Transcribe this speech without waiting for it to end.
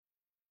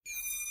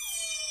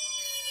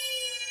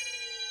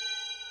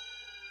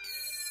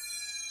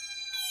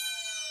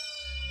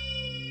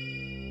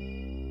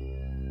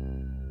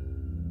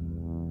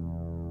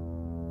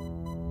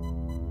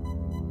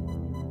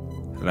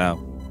Hello,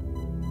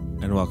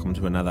 and welcome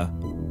to another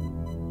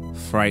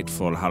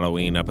frightful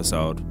Halloween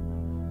episode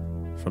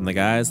from the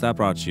guys that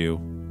brought you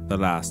the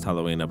last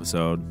Halloween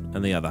episode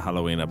and the other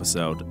Halloween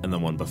episode and the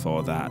one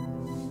before that.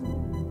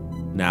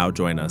 Now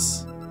join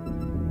us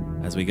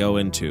as we go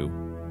into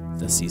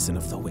the season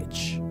of the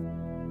witch.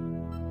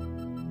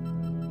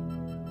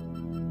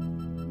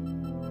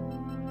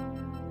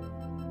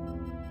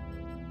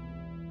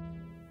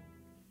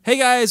 Hey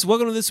guys,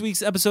 welcome to this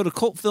week's episode of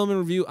Cult Film and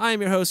Review. I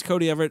am your host,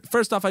 Cody Everett.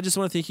 First off, I just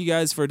want to thank you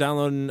guys for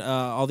downloading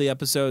all the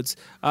episodes.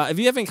 If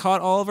you haven't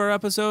caught all of our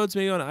episodes,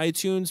 maybe on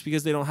iTunes,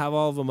 because they don't have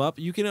all of them up,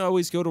 you can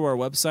always go to our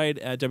website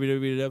at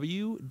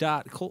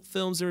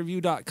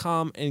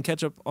www.cultfilmsandreview.com and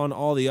catch up on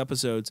all the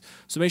episodes.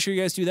 So make sure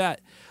you guys do that.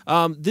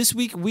 This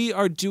week, we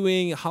are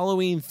doing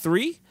Halloween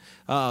 3,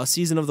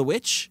 Season of the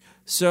Witch.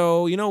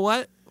 So, you know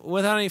what?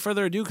 Without any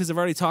further ado, because I've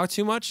already talked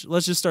too much,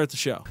 let's just start the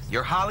show.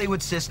 Your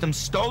Hollywood system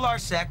stole our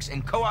sex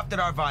and co-opted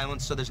our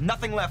violence, so there's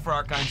nothing left for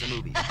our kinds of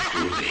movies.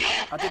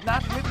 I did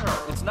not hit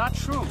her. It's not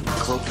true.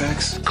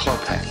 Klopex?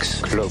 Klopex.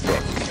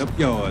 Klopex. Up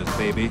yours,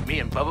 baby. Me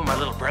and Bubba, my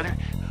little brother,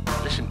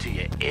 listen to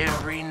you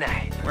every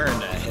night. Where in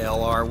the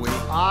hell are we?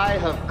 I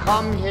have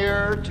come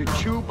here to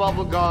chew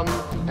bubblegum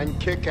and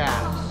kick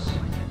ass.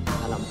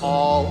 And I'm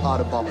all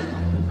out of bubblegum.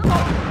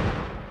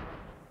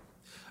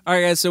 All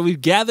right, guys, so we've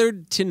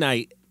gathered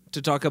tonight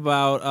to talk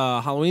about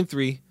Halloween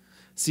 3,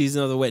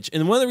 Season of the Witch.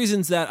 And one of the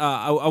reasons that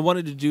I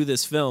wanted to do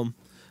this film,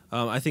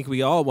 I think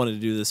we all wanted to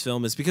do this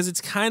film, is because it's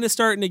kind of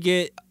starting to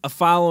get a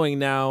following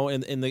now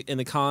in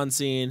the con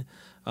scene.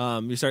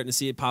 You're starting to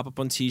see it pop up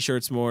on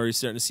T-shirts more. You're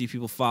starting to see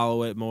people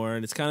follow it more,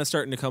 and it's kind of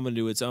starting to come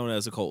into its own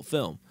as a cult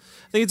film.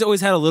 I think it's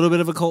always had a little bit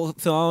of a cult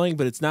following,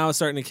 but it's now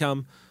starting to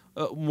become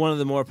one of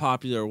the more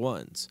popular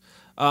ones.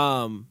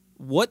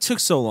 What took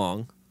so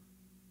long?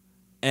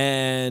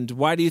 And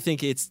why do you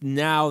think it's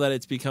now that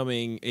it's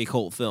becoming a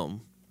cult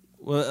film?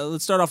 Well,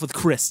 let's start off with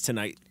Chris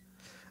tonight.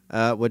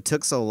 What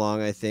took so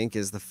long, I think,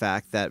 is the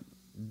fact that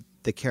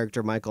the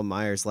character Michael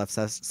Myers left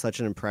such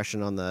an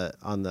impression on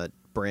the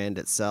brand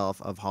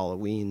itself of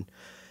Halloween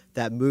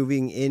that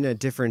moving in a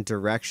different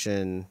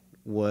direction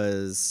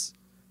was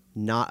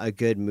not a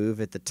good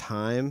move at the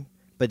time.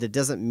 But it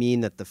doesn't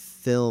mean that the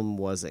film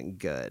wasn't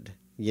good.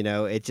 You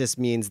know, it just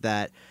means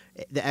that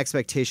the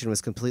expectation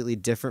was completely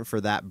different for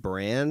that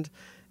brand.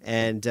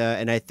 And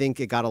I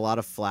think it got a lot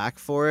of flack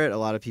for it. A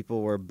lot of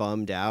people were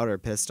bummed out or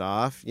pissed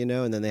off, you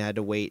know, and then they had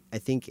to wait. I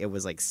think it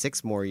was like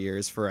 6 more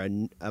years for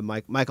a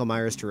Michael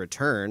Myers to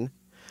return.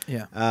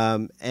 Yeah.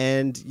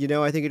 And, you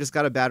know, I think it just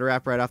got a bad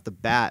rap right off the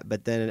bat.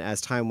 But then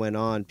as time went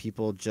on,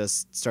 people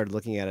just started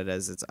looking at it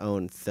as its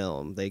own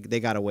film. They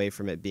got away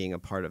from it being a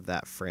part of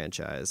that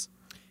franchise.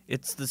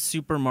 It's the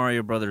Super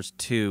Mario Brothers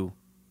 2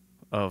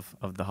 of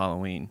the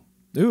Halloween.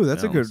 Ooh,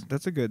 that's films.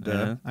 a good.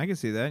 Yeah. I can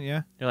see that.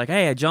 Yeah. You're like,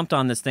 hey, I jumped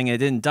on this thing and it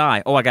didn't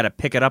die. Oh, I got to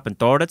pick it up and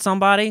throw it at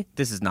somebody?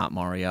 This is not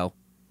Mario.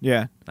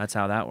 Yeah. That's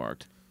how that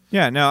worked.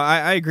 Yeah. No,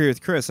 I agree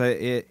with Chris.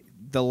 The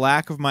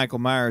lack of Michael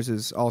Myers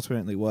is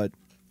ultimately what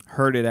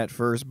hurt it at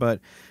first, but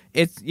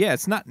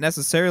it's not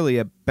necessarily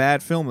a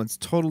bad film. It's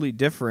totally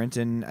different,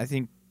 and I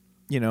think,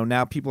 you know,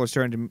 now people are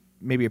starting to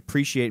maybe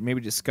appreciate, maybe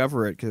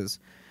discover it, because,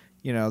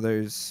 you know,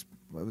 there's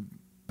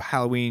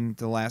Halloween,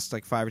 the last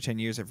like 5 or 10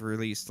 years have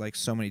released like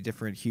so many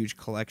different huge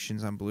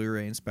collections on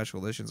Blu-ray and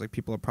special editions. Like,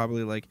 people are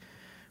probably like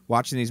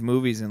watching these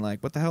movies and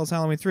like, what the hell is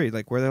Halloween 3?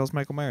 Like, where the hell is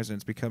Michael Myers? And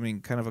it's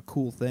becoming kind of a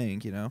cool thing,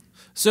 you know?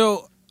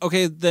 So,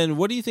 okay, then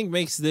what do you think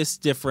makes this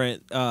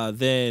different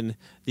than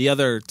the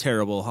other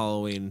terrible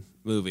Halloween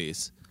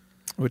movies?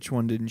 Which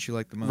one didn't you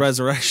like the most?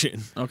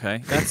 Resurrection.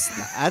 Okay.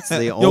 That's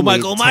the only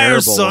Michael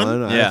Myers, terrible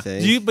son. one, Yeah. I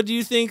think. Do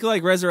you think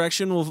like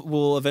Resurrection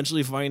will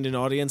eventually find an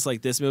audience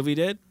like this movie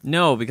did?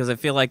 No, because I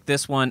feel like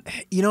this one,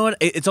 you know what?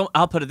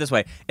 I'll put it this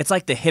way. It's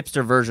like the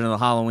hipster version of the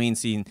Halloween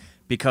scene,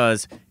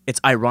 because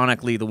it's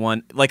ironically the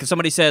one, like if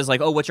somebody says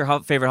like, oh, what's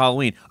your favorite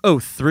Halloween? Oh,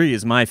 3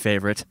 is my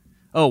favorite.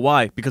 Oh,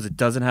 why? Because it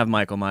doesn't have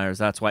Michael Myers.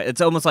 That's why.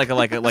 It's almost like a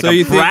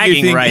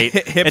bragging right.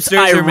 It's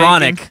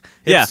ironic.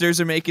 Hipsters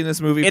are making this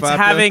movie It's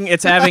popular. having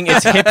its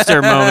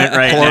hipster moment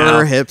right now.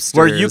 Horror hipsters.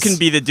 Where you can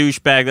be the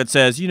douchebag that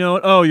says, you know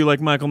what? Oh, you like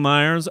Michael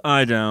Myers?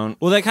 I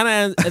don't. Well, that kind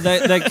of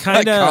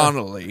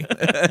Connolly.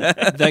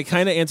 that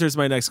kind of answers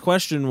my next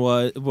question,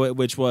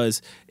 which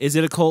was, is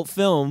it a cult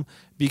film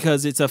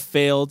because it's a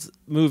failed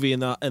movie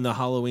in the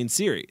Halloween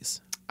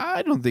series?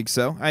 I don't think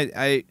so.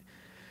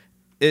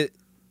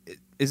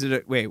 Is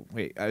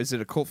it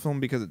a cult film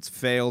because it's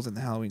failed in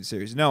the Halloween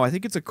series? No, I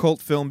think it's a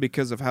cult film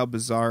because of how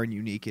bizarre and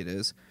unique it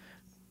is.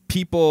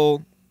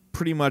 People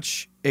pretty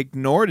much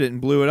ignored it and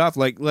blew it off.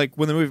 Like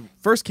when the movie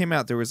first came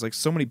out, there was like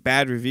so many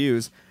bad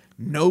reviews.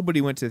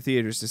 Nobody went to the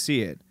theaters to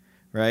see it,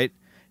 right?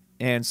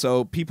 And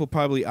so people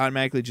probably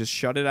automatically just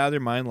shut it out of their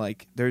mind.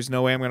 Like, there's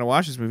no way I'm going to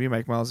watch this movie.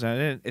 Mike Myers not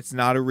in it. It's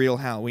not a real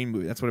Halloween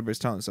movie. That's what everybody's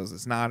telling themselves.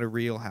 It's not a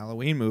real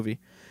Halloween movie.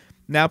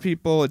 Now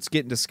it's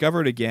getting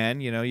discovered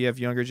again. You know, you have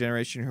younger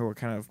generation who are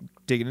kind of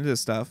digging into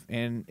this stuff,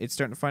 and it's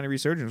starting to find a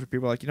resurgence where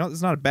people are like, you know, this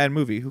is not a bad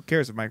movie. Who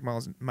cares if Mike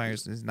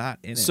Myers is not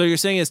in it? So you're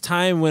saying as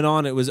time went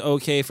on, it was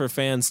okay for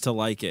fans to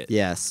like it?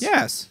 Yes.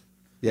 Yes.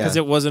 Yeah. because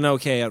it wasn't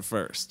okay at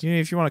first.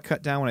 If you want to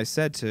cut down what I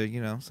said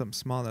to something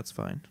small, that's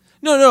fine.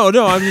 No.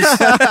 I'm just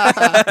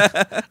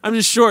I'm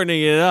just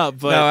shortening it up.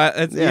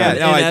 But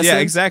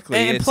exactly.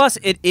 And plus,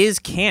 it is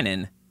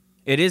canon.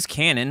 It is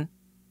canon.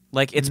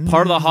 Like, it's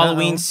part of the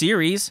Halloween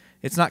series.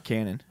 It's not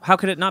canon. How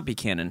could it not be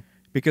canon?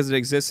 Because it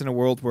exists in a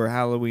world where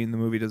Halloween, the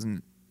movie,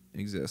 doesn't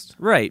exist.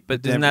 Right,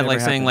 but isn't that never like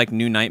saying happened. like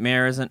New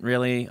Nightmare isn't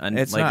really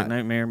It's like not. a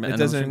Nightmare? It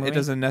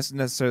doesn't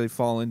necessarily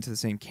fall into the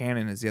same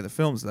canon as the other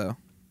films, though.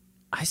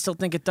 I still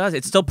think it does.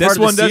 It's still part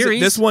of the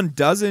series. This one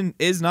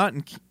is not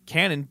in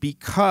canon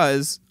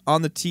because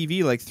on the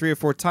TV like 3 or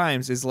 4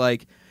 times is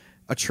like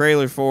a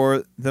trailer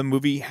for the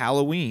movie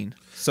Halloween.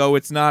 So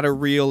it's not a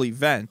real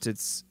event.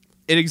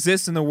 It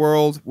exists in the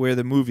world where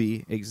the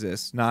movie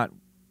exists, not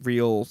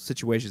real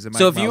situations.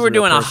 So if you were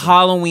doing a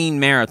Halloween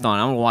marathon,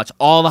 I'm gonna watch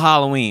all the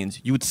Halloweens.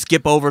 You would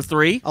skip over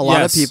 3. A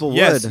lot of people would.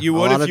 Yes, you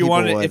would if you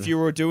wanted. would. If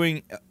you're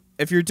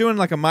doing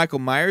like a Michael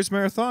Myers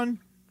marathon,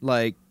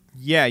 like.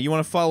 Yeah, you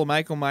want to follow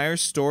Michael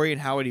Myers' story and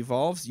how it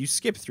evolves, you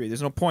skip 3.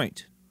 There's no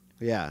point.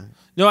 Yeah.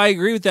 No, I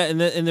agree with that,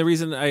 and the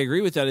reason I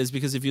agree with that is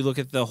because if you look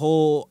at the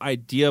whole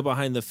idea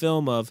behind the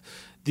film of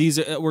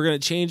we're going to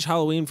change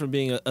Halloween from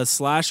being a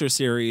slasher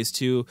series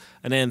to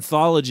an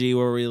anthology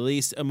where we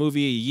release a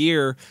movie a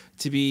year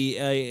to be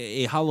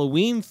a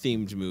Halloween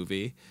themed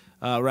movie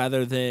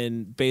rather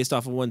than based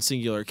off of one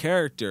singular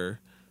character,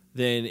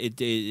 then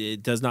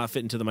it does not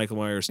fit into the Michael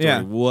Myers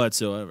story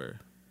whatsoever.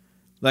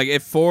 Like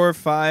if 4 or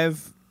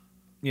 5.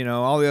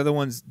 All the other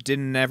ones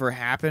didn't ever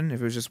happen.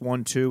 If it was just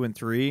 1, 2, and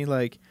 3,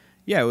 like,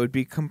 it would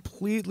be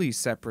completely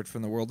separate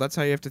from the world. That's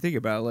how you have to think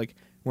about it. Like,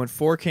 when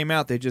 4 came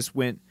out, they just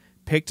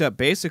picked up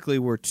basically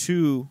where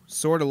 2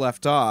 sort of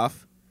left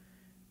off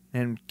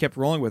and kept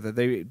rolling with it.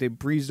 They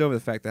breezed over the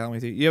fact that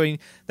Halloween 3...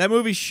 that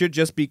movie should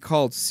just be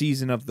called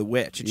Season of the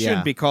Witch. It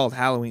shouldn't be called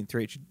Halloween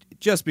 3. It should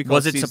just be called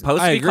Was it Season...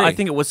 supposed to be? I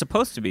think it was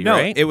supposed to be,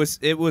 right? No,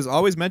 it was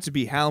always meant to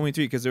be Halloween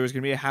 3 because there was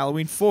going to be a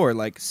Halloween 4,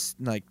 like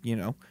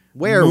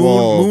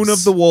werewolves. Moon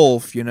of the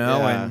Wolf, and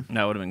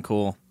that would have been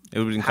cool. It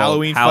would have been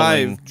Halloween called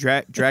Howling.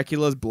 5,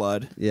 Dracula's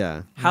Blood.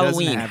 Yeah.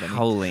 Halloween, have any.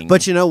 Howling.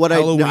 But you know what?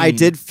 Halloween. I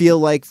did feel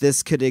like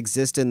this could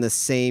exist in the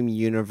same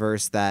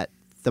universe that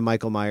the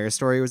Michael Myers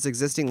story was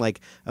existing. Like,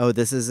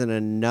 this is in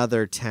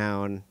another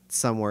town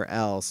somewhere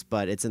else,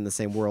 but it's in the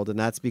same world. And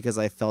that's because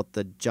I felt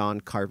the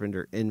John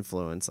Carpenter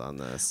influence on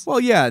this. Well,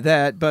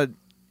 yeah, but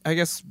I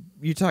guess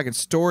you're talking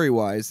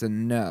story-wise,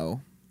 then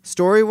no.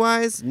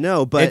 Story-wise,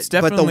 no, but It's the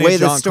definitely way a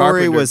the John story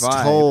Carpenter was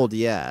vibe. told,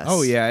 yes.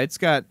 Oh, yeah, it's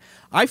got...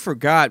 I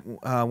forgot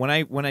when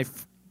I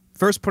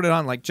first put it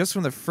on, like, just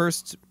from the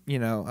first,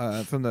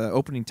 from the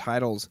opening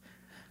titles,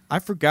 I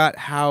forgot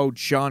how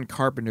John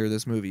Carpenter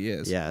this movie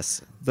is.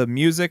 Yes. The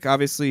music,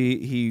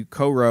 obviously, he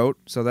co-wrote,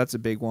 so that's a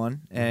big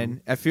one.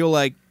 And I feel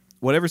like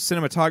whatever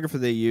cinematographer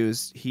they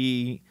used,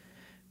 he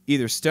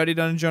either studied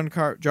under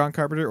John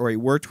Carpenter or he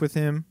worked with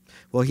him.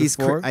 Well,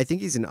 before. I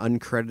think he's an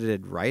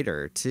uncredited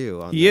writer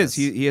too. He is.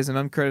 He has an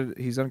uncredited.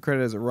 He's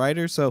uncredited as a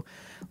writer. So,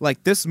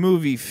 like, this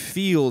movie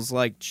feels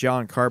like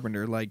John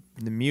Carpenter. Like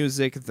the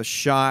music, the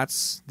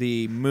shots,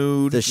 the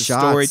mood, the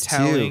shots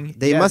storytelling. Too.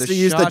 They must have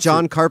used the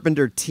John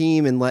Carpenter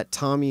team and let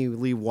Tommy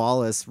Lee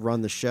Wallace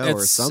run the show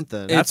or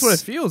something. That's what it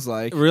feels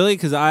like. Really?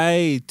 Because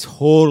I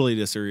totally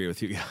disagree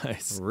with you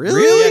guys.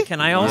 Really? Yeah,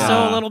 can I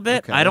also a little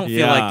bit? Okay. I don't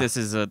feel like this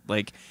is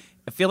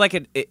I feel like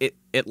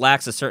it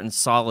lacks a certain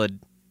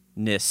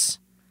solidness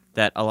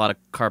that a lot of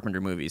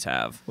Carpenter movies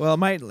have. Well,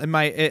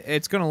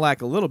 it's going to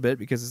lack a little bit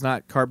because it's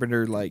not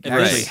Carpenter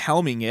actually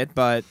helming it.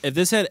 But if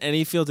this had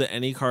any feel to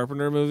any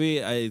Carpenter movie,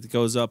 it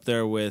goes up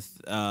there with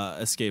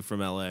Escape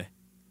from L.A.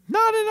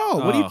 Not at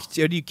all. What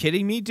are you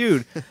kidding me,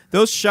 dude?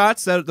 Those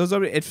shots,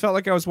 it felt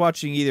like I was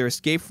watching either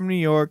Escape from New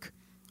York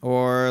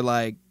or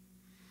like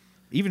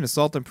even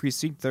Assault on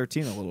Precinct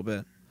 13 a little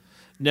bit.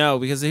 No,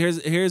 because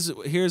here's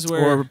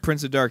where or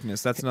Prince of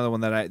Darkness. That's another one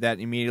that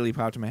immediately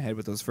popped in my head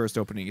with those first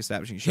opening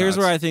establishing shots. Here's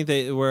where I think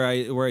where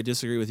I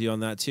disagree with you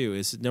on that too.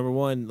 Is number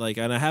one,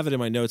 and I have it in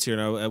my notes here,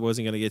 and I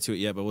wasn't going to get to it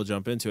yet, but we'll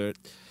jump into it.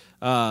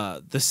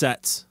 The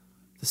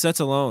sets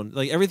alone,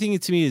 like everything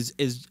to me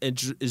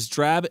is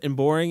drab and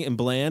boring and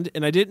bland,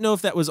 and I didn't know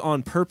if that was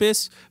on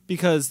purpose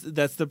because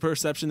that's the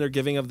perception they're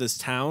giving of this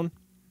town.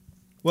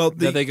 Well,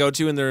 that they go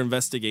to in their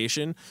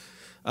investigation.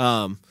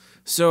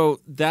 So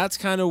that's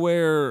kind of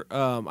where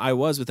I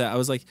was with that. I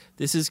was like,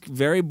 this is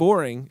very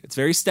boring. It's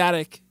very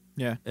static.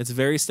 Yeah. It's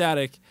very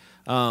static.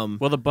 Well,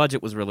 the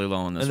budget was really low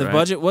on this, and the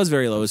budget was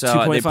very low. It was so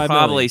 $2.5 they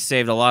probably million.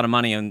 saved a lot of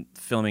money on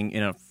filming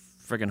in a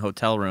friggin'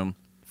 hotel room.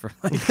 For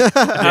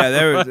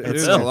it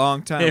was a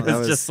long time. It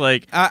was just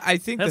like, I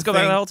think let's go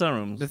back to the hotel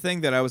rooms. The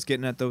thing that I was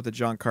getting at though with the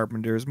John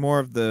Carpenter is more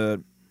of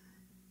the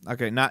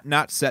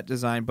not set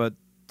design, but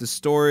the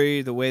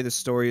story, the way the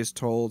story is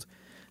told.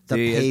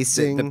 The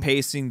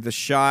pacing, the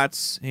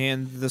shots,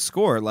 and the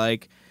score.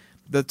 Like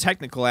the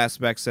technical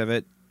aspects of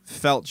it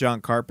felt John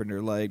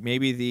Carpenter. Like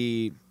maybe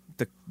the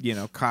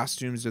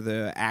costumes or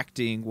the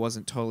acting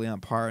wasn't totally on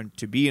par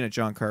to be in a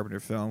John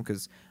Carpenter film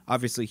because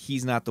obviously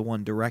he's not the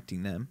one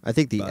directing them. I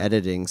think the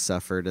editing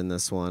suffered in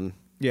this one.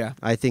 Yeah.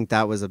 I think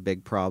that was a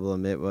big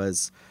problem. It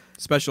was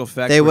Special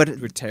effects they were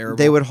would terrible.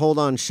 They would hold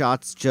on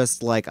shots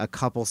just like a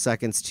couple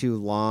seconds too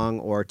long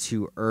or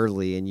too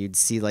early, and you'd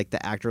see like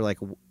the actor like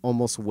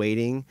almost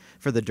waiting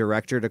for the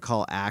director to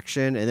call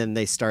action, and then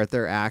they start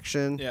their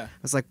action. Yeah. I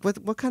was like,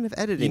 what kind of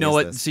editing? You know is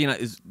what this? scene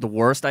is the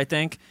worst? I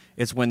think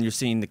it's when you're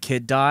seeing the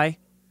kid die,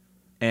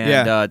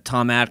 and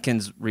Tom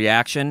Atkins'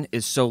 reaction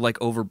is so like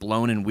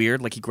overblown and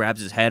weird, like he grabs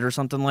his head or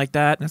something like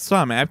that. That's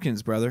Tom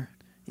Atkins, brother.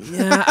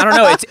 Yeah, I don't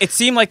know. It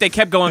seemed like they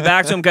kept going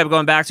back to him,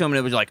 and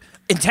it was like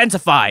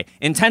intensify,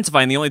 and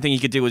the only thing he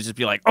could do was just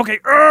be like, okay,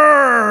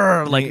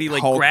 like he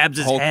like grabs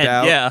his head.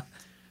 out. Yeah,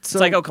 it's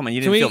like, oh come on,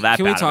 you didn't feel that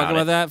Can bad we talk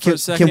about it. that for a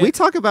second? Can we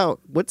talk about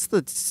what's for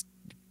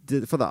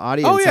the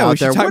audience Oh, yeah, out we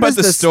should there? talk what about is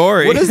the this-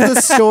 story. What is the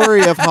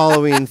story of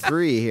Halloween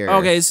 3 here?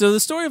 Okay, so the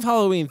story of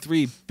Halloween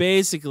 3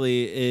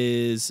 basically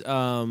is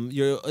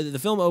the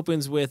film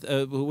opens with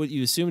what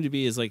you assume to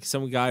be is like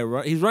some guy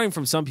he's running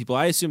from some people.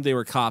 I assumed they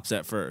were cops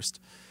at first,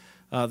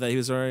 that he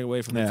was running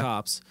away from the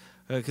cops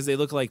because they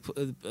look like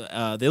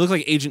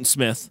Agent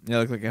Smith. They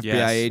look like FBI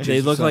Yes. agents. They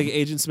or look like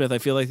something. Agent Smith. I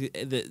feel like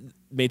the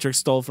Matrix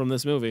stole from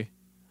this movie,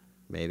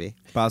 Maybe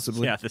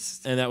Possibly. Yeah,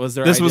 and that was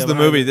their. This idea was the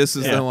behind movie. it. This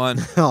is the one.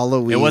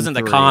 Halloween. It wasn't the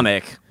 3.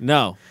 comic.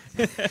 No.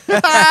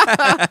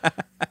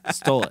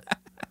 Stole it.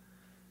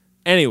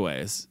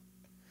 Anyways,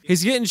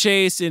 he's getting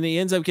chased and he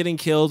ends up getting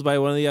killed by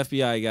one of the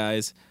FBI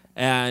guys.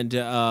 And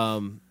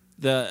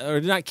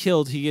or not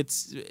killed, he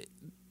gets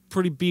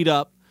pretty beat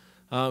up.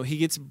 He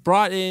gets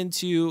brought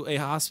into a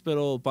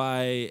hospital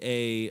by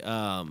a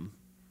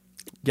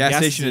Gas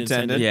station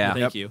attendant. Yeah.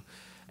 Thank you.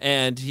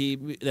 And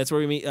that's where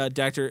we meet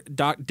Dr.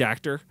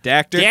 Dactor?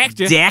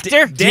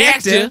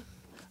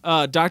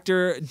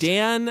 Dr.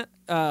 Dan,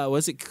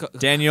 was it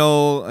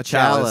Daniel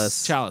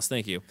Chalice. Chalice?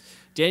 Thank you,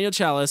 Daniel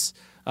Chalice,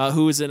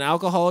 who is an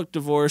alcoholic,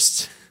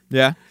 divorced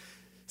Yeah.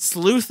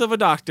 sleuth of a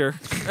doctor,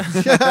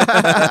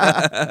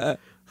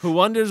 who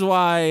wonders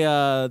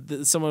why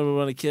someone would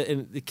want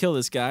to kill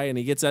this guy, and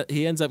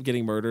he ends up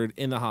getting murdered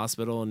in the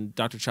hospital, and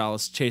Dr.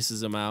 Chalice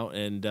chases him out,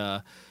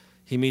 and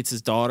he meets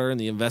his daughter, and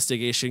the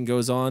investigation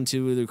goes on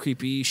to the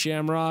creepy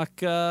Shamrock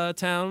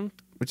town.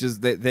 Which is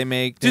they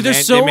make Dude, they,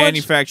 there's so they much-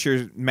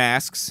 manufacture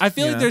masks. I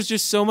feel you like know? there's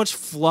just so much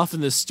fluff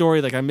in this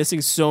story. Like I'm missing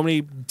so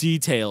many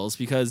details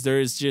because there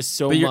is just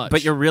so much.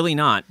 But you're really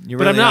not. You're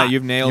but really I'm not.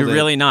 You've nailed You're it.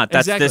 really not.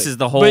 This Exactly. is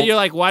the whole. But you're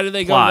like, why do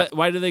they plot. go?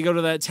 Why do they go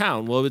to that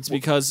town? Well, it's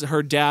because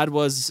her dad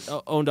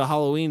owned a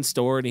Halloween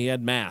store and he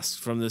had masks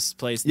from this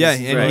place. Yeah, This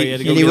is and where he, had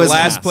to he go he get the was-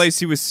 last masks. place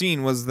he was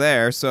seen was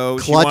there, so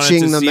she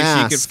Clutching wanted to the see if she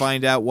mask. could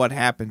find out what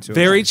happened to him.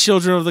 Very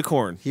Children of the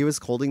Corn. He was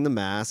holding the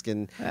mask,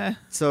 and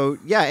so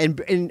yeah,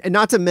 and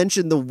not to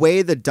mention the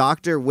way the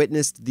doctor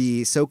witnessed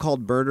the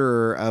so-called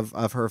murderer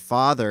of her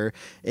father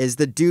is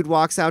the dude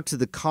walks out to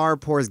the car,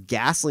 pours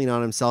gasoline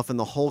on himself, and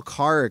the whole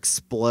car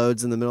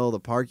explodes in the middle of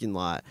the parking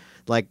lot.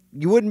 Like,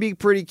 you wouldn't be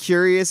pretty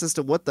curious as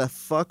to what the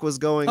fuck was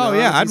going on? Oh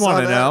yeah, if you I'd saw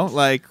want to that? know.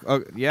 Like,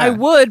 yeah, I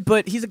would,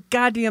 but he's a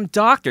goddamn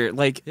doctor.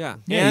 Like, Yeah,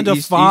 Yeah, and a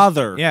he's-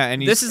 father. Yeah,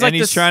 and he's, This is like and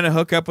he's this- trying to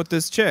hook up with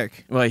this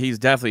chick. well, he's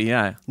definitely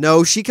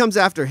No, she comes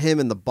after him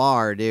in the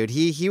bar, dude.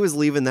 He was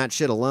leaving that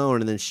shit alone,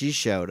 and then she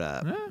showed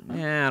up.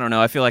 Yeah, I don't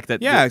know. I feel like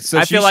that. Yeah, so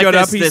I she feel like showed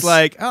up. this- He's this-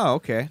 like, oh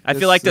okay. I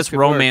feel like this could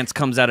work. romance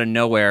comes out of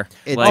nowhere.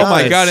 It Like, Oh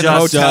my does. god, in the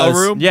just hotel does.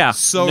 room. Yeah.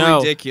 so No.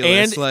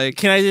 ridiculous. And like,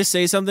 can I just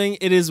say something?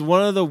 It is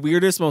one of the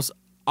weirdest, most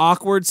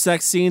awkward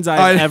sex scenes I've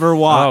I- ever Oh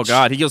watched.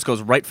 god, he just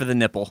goes right for the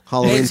nipple.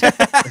 Halloween.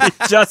 It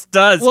just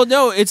does. Well,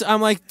 no,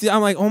 I'm like,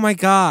 oh my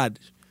god,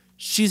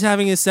 she's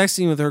having a sex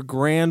scene with her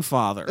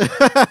grandfather.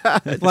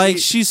 Like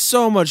she's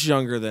so much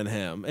younger than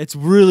him. It's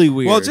really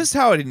weird. well, just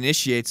how it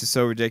initiates is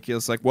so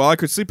ridiculous. Like, well, I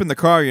could sleep in the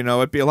car. You know,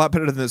 it'd be a lot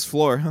better than this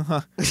floor.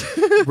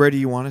 Where do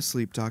you want to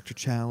sleep, Dr.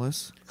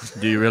 Chalice?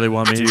 do you really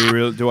want me?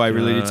 Do I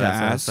really need to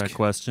ask? that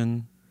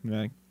question?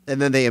 Like,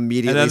 And then they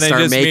immediately and then they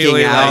start just making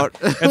immediately,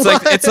 out.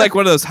 Like, it's like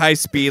one of those high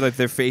speed, like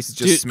their faces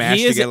just Dude, smashed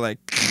he is together. a-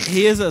 Like,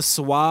 he is a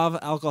suave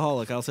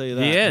alcoholic. I'll tell you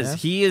that. He is.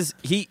 He is.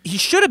 He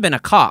should have been a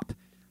cop.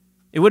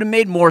 It would have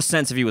made more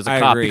sense if he was a I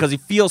cop agree. because he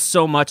feels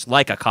so much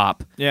like a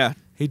cop. yeah.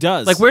 He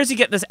does. Like, where does he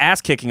get this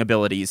ass kicking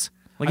abilities?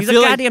 Like, I he's a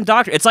feel like- goddamn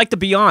doctor. It's like the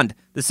Beyond,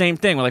 the same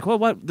thing. We're like, well,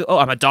 what? Oh,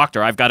 I'm a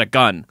doctor. I've got a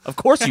gun. Of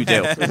course you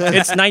do. It's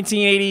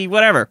 1980,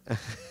 whatever.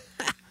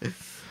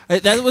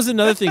 That was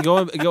another thing.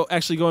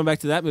 Actually going back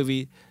to that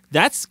movie.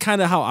 That's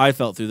kind of how I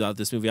felt throughout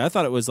this movie. I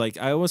thought it was like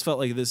I almost felt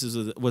like this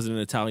was an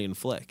Italian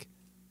flick,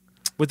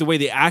 with the way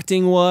the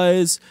acting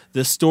was,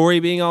 the story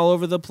being all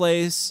over the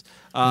place,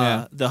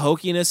 the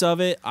hokiness of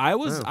it. I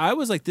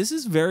was like, this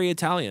is very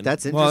Italian.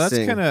 That's Well, that's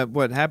interesting. kind of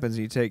what happens.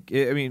 You take.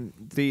 I mean,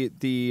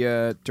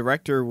 the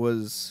director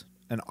was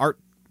an art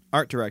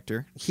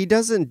director. He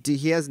doesn't.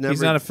 He has never.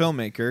 He's not a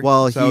filmmaker.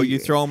 Well, so he- you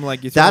throw him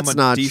like you. Throw That's him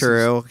a not decent-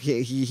 true.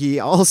 He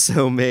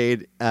also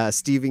made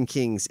Stephen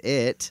King's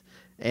It.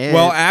 And,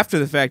 Well, after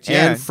the fact,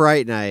 yeah, and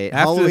Fright Night. After the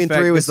Halloween fact,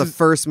 3 was the this is-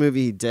 first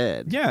movie he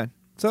did. yeah.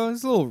 So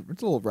it's a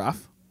little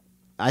rough.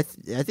 I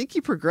think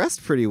he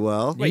progressed pretty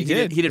well. Wait, he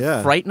did. He did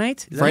Yeah. Fright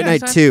Night. Is that Fright what you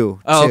Night said? 2.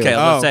 Oh, okay. Two. I was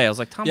Oh. gonna say. I was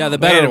like, Tom. yeah, the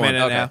Holland. better Wait a one.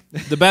 minute Okay.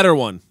 now. The better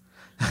one.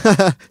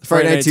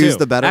 Friday Night 2 is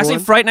the better Actually,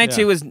 one. Fright Night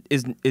 2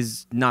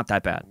 is not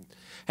that bad.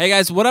 Hey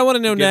guys, what I want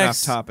to know Getting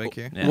next. off topic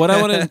here. What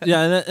I want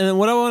to and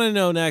what I want to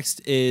know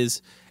next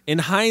is, in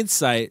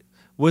hindsight,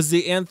 was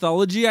the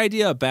anthology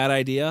idea a bad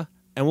idea?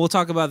 And we'll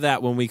talk about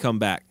that when we come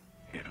back.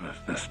 It was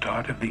the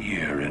start of the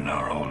year in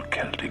our old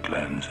Celtic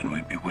lands, and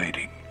we'd be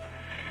waiting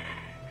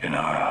in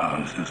our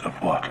houses of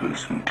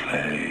wattles and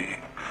clay.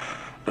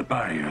 The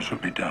barriers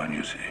would be down,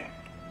 you see,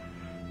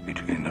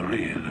 between the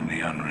real and the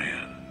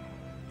unreal.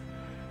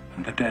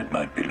 And the dead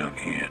might be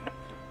looking in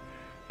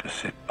to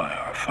sit by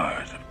our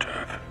fires of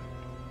turf.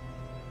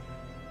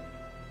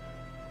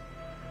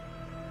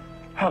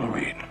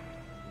 Halloween.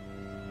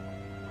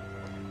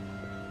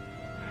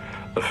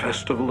 The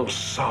Festival of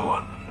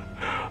Samhain.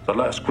 The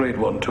last great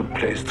one took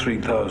place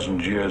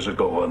 3,000 years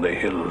ago when the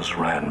hills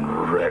ran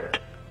red.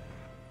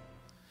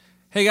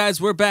 Hey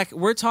guys, we're back.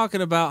 We're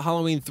talking about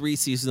Halloween 3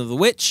 Season of the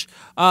Witch.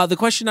 The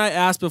question I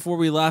asked before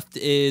we left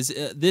is,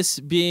 this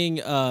being,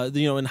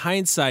 in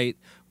hindsight,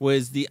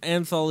 was the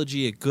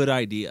anthology a good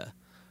idea?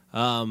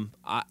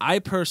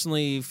 I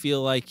personally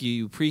feel like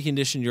you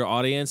preconditioned your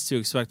audience to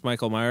expect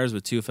Michael Myers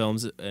with 2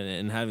 films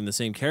and having the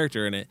same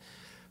character in it.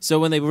 So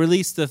when they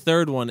released the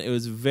third one, it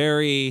was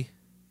very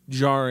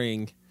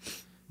jarring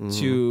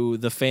to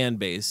the fan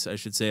base, I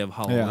should say, of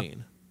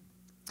Halloween.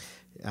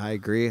 Yeah. I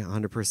agree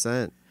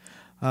 100%.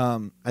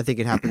 I think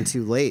it happened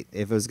too late.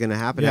 If it was going to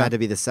happen, it had to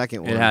be the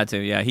second one. It had to,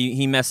 yeah.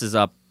 He messes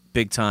up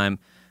big time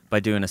by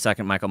doing a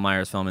second Michael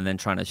Myers film and then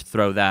trying to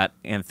throw that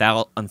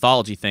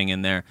anthology thing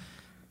in there.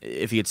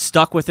 If he had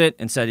stuck with it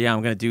and said, yeah,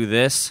 I'm going to do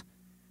this,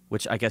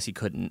 which I guess he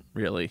couldn't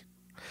really.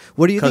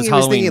 What do you think he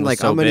was thinking? Was like,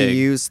 so I'm going to big.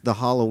 use the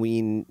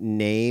Halloween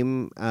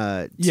name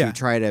to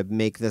try to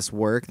make this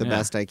work the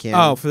best I can.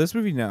 Oh, for this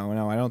movie, no,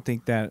 I don't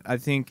think that. I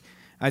think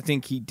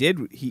he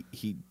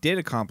did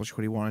accomplish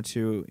what he wanted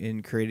to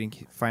in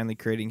finally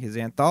creating his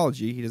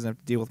anthology. He doesn't have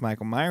to deal with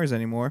Michael Myers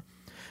anymore.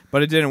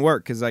 But it didn't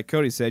work because, like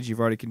Cody said, you've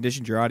already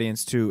conditioned your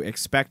audience to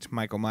expect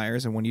Michael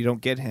Myers, and when you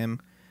don't get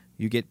him,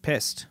 you get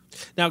pissed.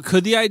 Now,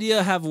 could the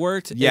idea have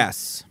worked?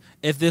 Yes.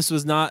 If this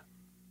was not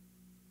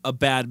a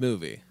bad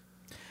movie.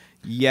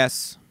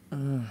 Yes.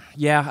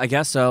 Yeah, I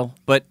guess so.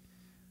 But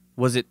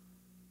was it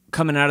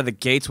coming out of the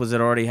gates? Was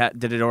it already?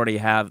 Did it already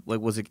have? Like,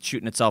 was it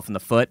shooting itself in the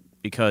foot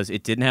because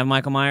it didn't have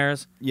Michael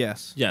Myers?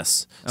 Yes.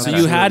 Yes. Okay. So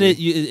you had it.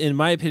 In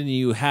my opinion,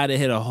 you had to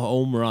hit a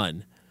home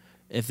run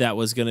if that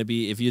was going to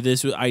be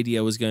this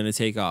idea was going to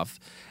take off.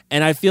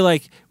 And I feel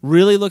like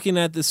really looking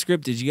at the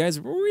script, did you guys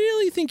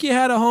really think you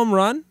had a home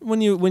run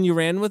when you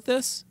ran with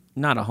this?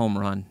 Not a home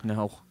run,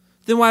 no.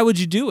 Then why would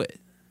you do it?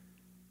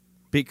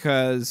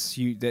 Because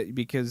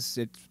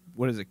it's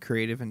what is it?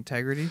 Creative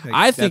integrity. Like,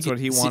 I think that's what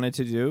he wanted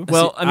to do.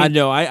 Well, I mean,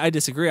 I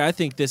disagree. I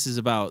think this is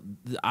about.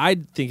 I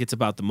think it's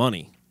about the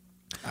money.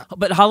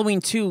 But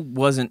Halloween 2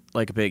 wasn't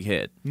like a big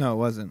hit. No, it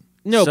wasn't.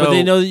 No, So- but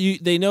they know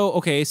they know.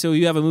 Okay, so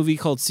you have a movie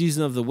called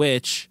Season of the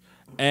Witch,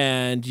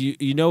 and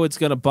you know it's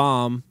gonna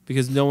bomb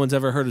because no one's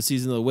ever heard of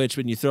Season of the Witch.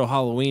 But you throw a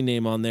Halloween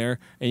name on there,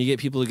 and you get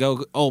people to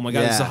go, "Oh my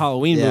god, it's a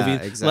Halloween movie.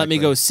 Let exactly.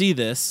 me go see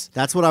this."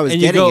 That's what I was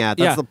And you getting go- at.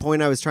 That's yeah. the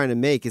point I was trying to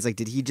make. Is like,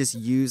 did he just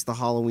use the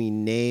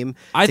Halloween name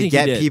I to think he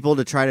get did. people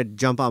to try to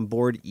jump on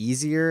board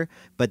easier?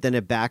 But then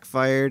it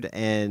backfired,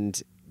 and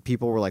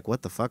people were like,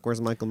 "What the fuck? Where's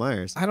Michael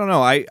Myers?" I don't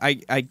know.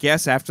 I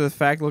guess after the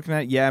fact, looking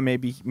at it, yeah,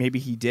 maybe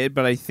he did,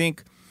 but I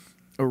think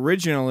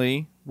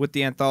originally with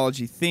the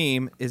anthology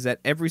theme is that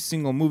every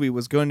single movie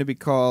was going to be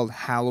called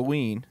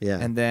Halloween,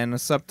 and then a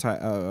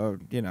subtitle,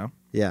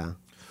 Yeah.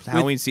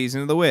 Halloween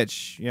Season of the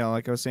Witch,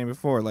 like I was saying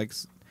before, like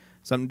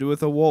something to do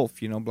with a wolf,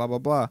 blah blah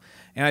blah.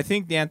 And I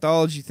think the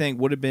anthology thing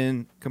would have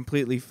been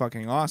completely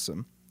fucking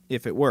awesome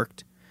if it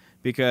worked,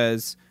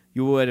 because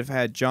you would have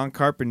had John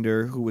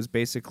Carpenter, who was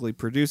basically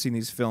producing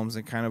these films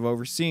and kind of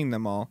overseeing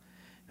them all,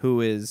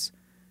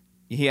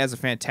 he has a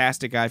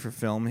fantastic eye for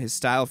film. His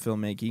style of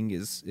filmmaking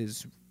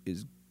is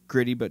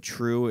gritty but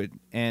true,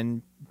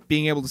 and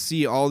being able to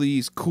see all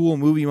these cool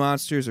movie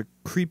monsters or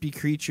creepy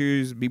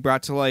creatures be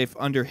brought to life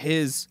under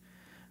his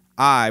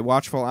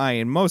watchful eye,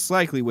 and most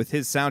likely with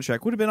his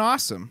soundtrack, would have been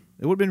awesome.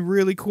 It would have been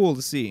really cool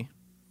to see.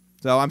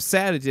 So I'm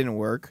sad it didn't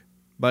work,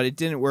 but it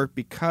didn't work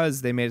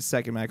because they made a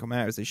second Michael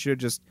Myers. They should have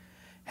just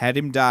had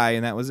him die,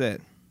 and that was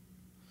it.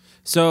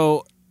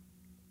 So,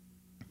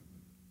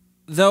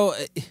 though,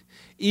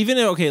 even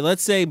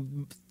let's say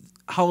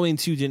Halloween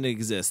 2 didn't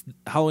exist.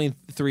 Halloween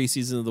 3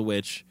 Season of the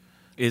Witch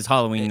is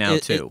Halloween now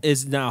too.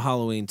 Is now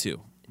Halloween 2.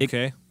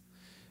 Okay.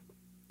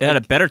 It had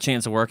a better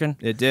chance of working.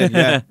 It did,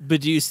 yeah.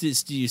 But do you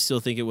still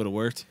think it would have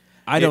worked?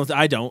 I don't.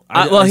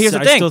 Well, here's the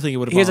thing. I still think it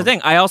would have. Here's the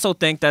thing. I also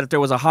think that if there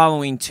was a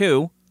Halloween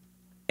 2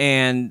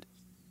 and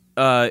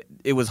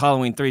it was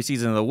Halloween 3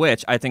 Season of the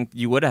Witch, I think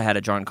you would have had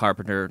a John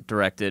Carpenter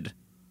directed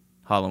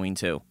Halloween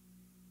 2.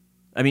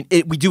 I mean,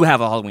 we do have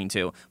a Halloween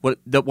 2. What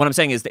I'm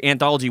saying is the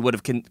anthology would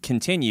have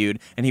continued,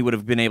 and he would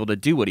have been able to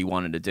do what he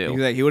wanted to do.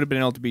 Exactly. He would have been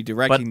able to be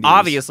directing But these.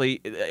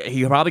 obviously,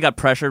 he probably got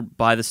pressured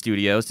by the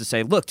studios to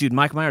say, look, dude,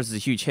 Michael Myers is a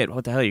huge hit.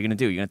 What the hell are you going to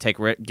do? You're going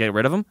to get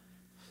rid of him?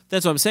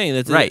 That's what I'm saying.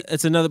 That's right.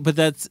 It's another. But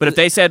if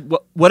they said,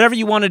 whatever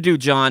you want to do,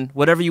 John,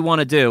 whatever you want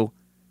to do,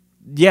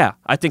 Yeah,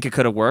 I think it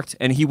could have worked,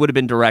 and he would have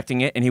been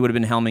directing it, and he would have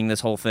been helming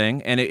this whole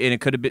thing, and it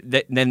could have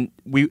been. Then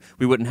we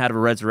wouldn't have a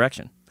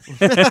resurrection.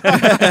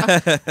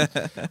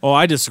 Oh,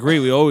 I disagree.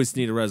 We always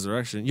need a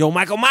resurrection. Yo,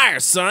 Michael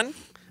Myers, son.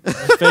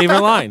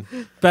 Favorite line,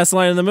 best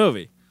line in the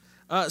movie.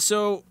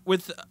 So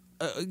with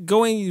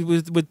going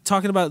with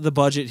talking about the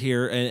budget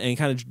here and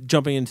kind of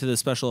jumping into the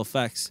special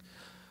effects,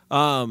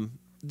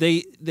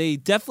 they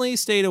definitely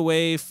stayed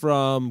away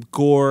from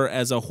gore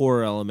as a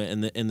horror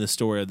element in the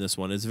story of this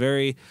one. It's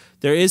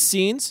there is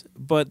scenes,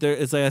 but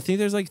it's like I think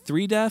there's like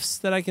 3 deaths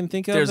that I can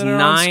think of that are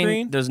on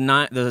screen. There's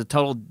a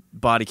total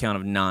body count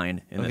of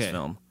 9 in this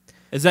film.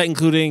 Is that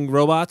including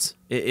robots?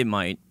 It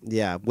might.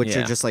 Yeah, which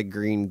are just like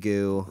green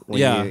goo. When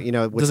Yeah, you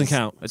know, which doesn't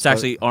count. It's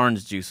actually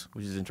orange juice,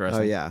 which is interesting.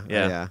 Oh yeah,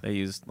 yeah. They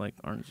use like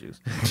orange juice.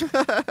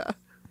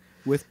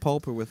 With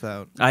pulp or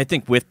without? I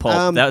think with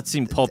pulp. That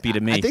seemed pulpy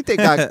to me. I think they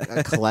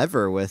got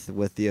clever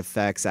with the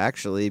effects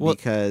actually,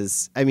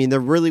 because I mean there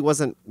really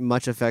wasn't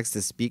much effects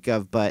to speak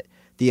of, but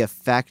the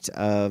effect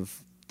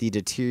of the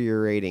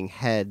deteriorating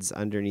heads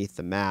underneath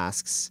the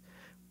masks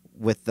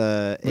with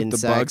the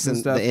insects and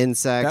stuff. the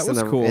insects That was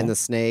and cool. the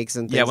snakes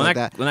and things like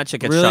that. When that chick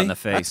gets Really? shot in the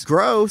face. That's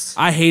gross.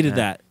 I hated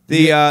that.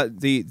 The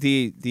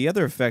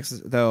other effects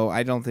though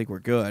I don't think were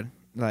good.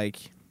 Like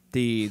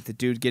the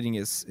dude getting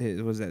his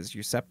was that his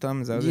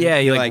septum? Is that what Yeah,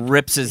 it is? he like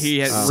rips his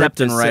ripped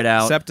septum his right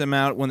out. Septum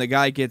out. When the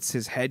guy gets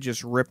his head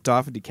just ripped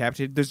off and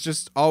decapitated, there's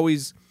just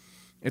always.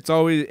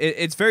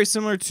 It's very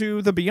similar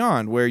to The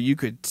Beyond, where you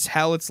could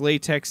tell it's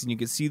latex and you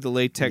could see the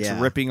latex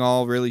ripping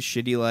all really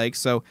shitty like.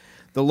 So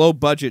the low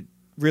budget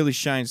really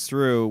shines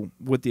through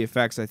with the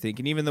effects, I think.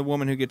 And even the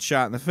woman who gets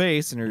shot in the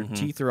face and her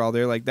teeth are all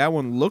there, like that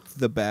one looked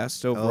the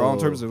best overall in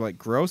terms of like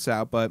gross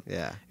out, but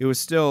it was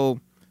still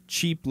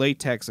cheap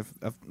latex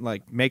of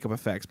like makeup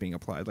effects being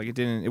applied. Like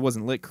it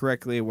wasn't lit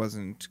correctly, it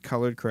wasn't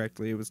colored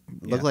correctly. It was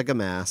Looked like a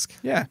mask.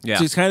 Yeah.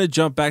 To kind of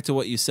jump back to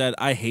what you said,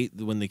 I hate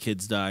when the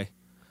kids die.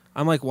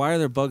 I'm like, why are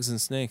there bugs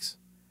and snakes?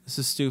 This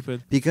is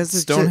stupid. Because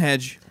it's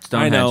Stonehenge.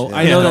 I know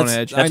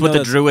Stonehenge. That's what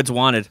the druids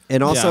wanted.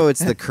 and also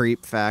it's the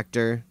creep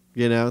factor.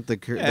 You know,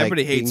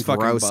 everybody hates being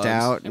fucking grossed bugs.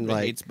 out and Everybody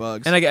like hates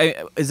bugs.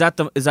 And is that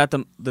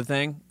the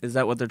thing? Is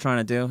that what they're trying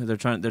to do? They're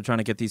trying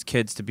to get these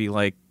kids to be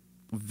like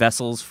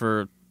vessels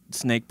for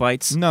snake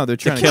bites. No, they're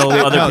trying to kill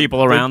other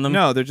people around them.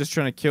 No, they're just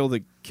trying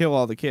to kill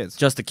all the kids.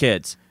 Just the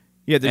kids.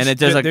 Yeah, and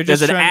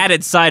there's an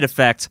added side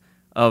effect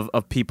of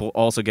people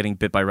also getting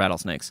bit by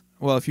rattlesnakes.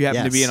 Well, if you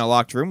happen to be in a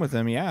locked room with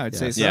them, I'd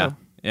say so.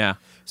 Yeah.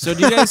 So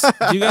do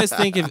you guys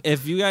think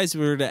if you guys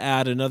were to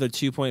add another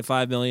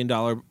 $2.5 million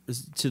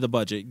to the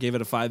budget, gave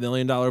it a $5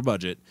 million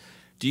budget,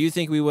 do you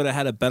think we would have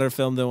had a better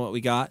film than what we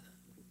got?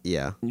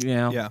 Yeah.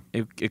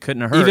 It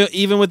couldn't have hurt.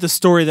 Even with the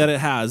story that it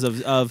has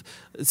of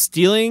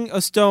stealing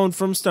a stone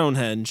from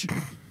Stonehenge,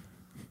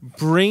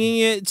 bringing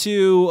it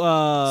to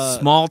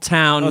small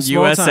town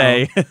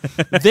USA,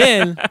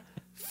 then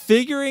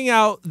figuring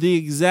out the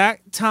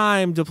exact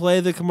time to play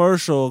the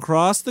commercial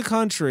across the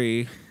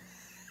country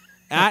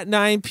at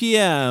 9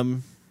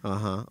 p.m.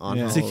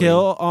 on to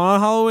kill on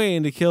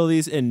Halloween to kill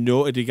these, and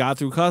it got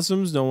through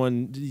customs. No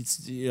one,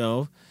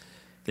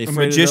 they a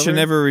magician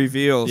never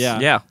reveals.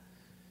 Yeah.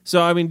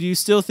 So I mean, do you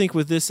still think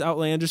with this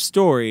outlandish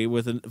story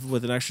with an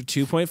extra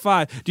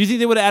 2.5, do you think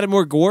they would have added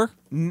more gore?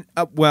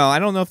 Well, I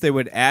don't know if they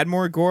would add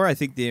more gore. I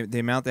think the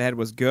amount they had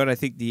was good. I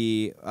think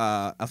the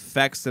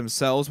effects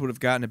themselves would have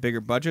gotten a bigger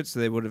budget,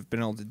 so they would have been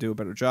able to do a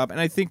better job. And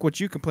I think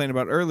what you complained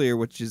about earlier,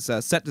 which is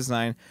set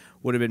design,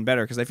 would have been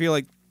better, because I feel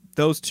like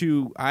those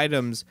two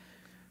items,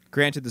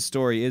 granted the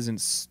story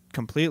isn't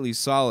completely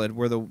solid,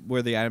 were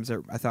the items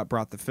that I thought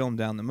brought the film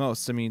down the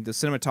most. I mean, the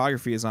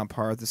cinematography is on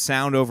par, the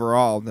sound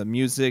overall, the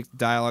music,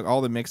 dialogue,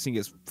 all the mixing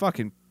is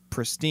fucking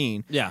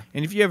pristine. Yeah.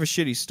 And if you have a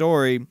shitty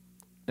story,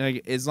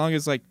 like, as long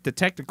as like the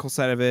technical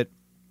side of it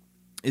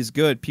is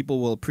good,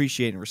 people will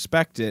appreciate and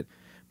respect it.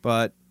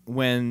 But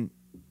when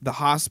the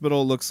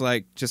hospital looks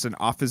like just an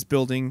office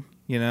building,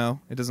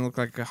 it doesn't look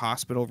like a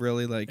hospital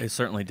really. Like it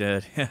certainly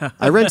did.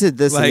 I rented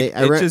this. Like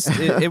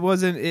it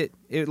wasn't.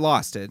 It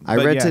lost it. I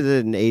rented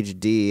it in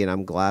HD, and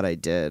I'm glad I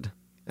did.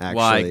 Actually,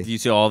 why? Do you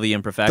see all the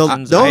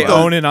imperfections? I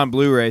own it on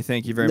Blu-ray.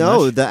 Thank you very much.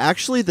 No,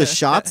 the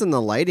shots and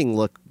the lighting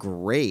look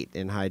great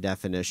in high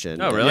definition.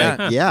 Oh,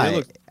 really?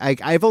 Yeah.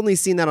 I've only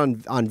seen that on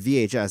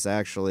VHS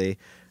actually.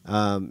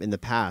 In the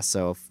past,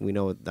 so we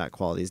know that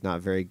quality is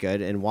not very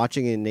good. And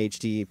watching it in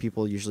HD,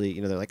 people usually,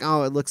 they're like,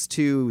 "Oh, it looks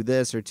too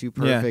this or too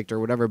perfect or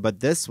whatever." But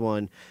this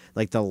one,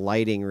 like the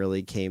lighting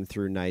really came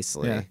through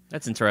nicely. Yeah.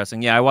 That's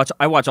interesting. Yeah,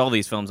 I watch all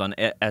these films on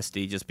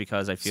SD just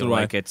because I feel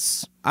like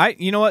it's.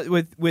 You know what,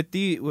 with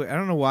the I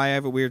don't know why I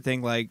have a weird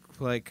thing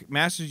like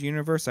Masters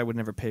Universe. I would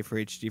never pay for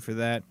HD for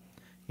that.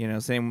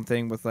 Same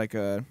thing with like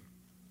a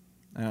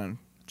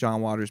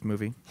John Waters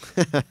movie.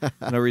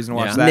 No reason to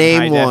watch that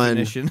Name in high one.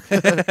 definition.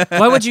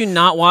 Why would you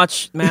not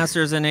watch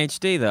Masters in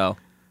HD though?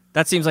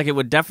 That seems like it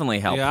would definitely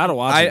help. Yeah, I'd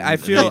watch it. I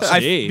feel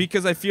HD.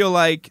 because I feel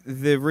like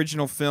the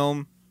original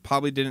film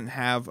probably didn't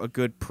have a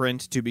good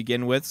print to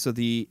begin with, so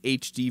the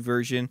HD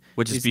version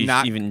Which is be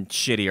not even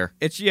shittier.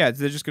 It's they're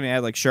just going to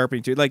add like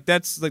sharpening to it. Like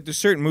that's like there's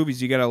certain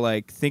movies you got to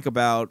like think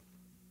about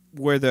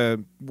what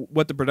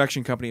the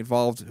production company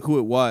involved, who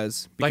it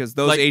was, because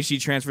those HD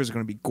transfers are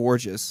going to be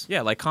gorgeous.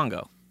 Yeah, like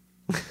Congo.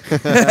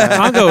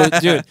 Congo,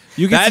 dude,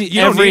 you can see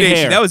every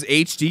hair. That was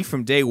HD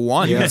from day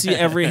one. You can see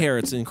every hair.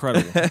 It's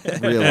incredible.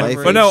 Real life.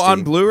 But no, HD.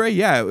 on Blu-ray,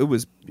 yeah, it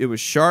was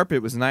sharp. It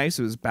was nice.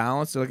 It was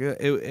balanced. Like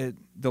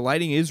the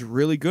lighting is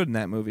really good in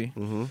that movie.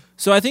 Mm-hmm.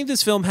 So I think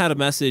this film had a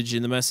message,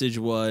 and the message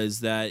was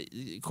that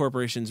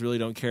corporations really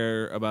don't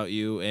care about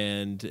you,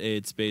 and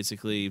it's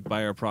basically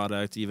buy our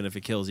product even if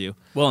it kills you.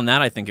 Well, in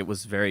that I think it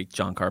was very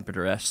John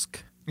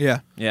Carpenter-esque.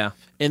 Yeah.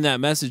 In that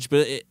message,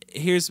 but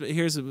here's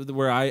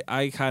where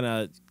I kind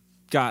of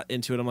got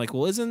into it. I'm like,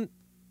 well,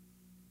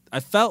 I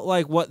felt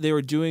like what they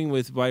were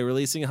doing by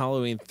releasing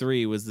Halloween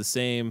 3 was the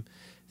same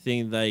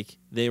thing like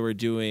they were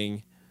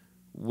doing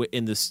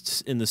in the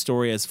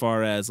story, as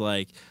far as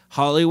like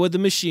Hollywood the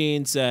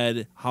Machine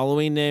said,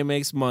 Halloween name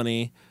makes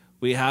money.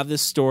 We have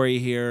this story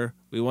here.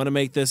 We want to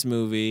make this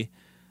movie.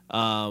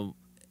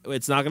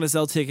 It's not going to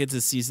sell tickets to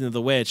Season of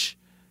the Witch.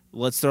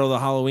 Let's throw the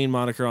Halloween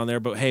moniker on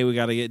there, but hey, we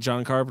got to get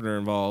John Carpenter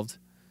involved.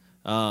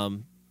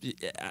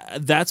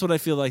 That's what I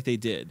feel like they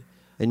did.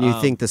 And you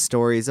think the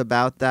story's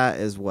about that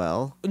as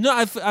well? No,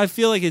 I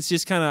feel like it's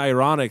just kind of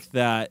ironic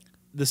that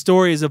the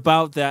story is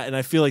about that, and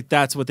I feel like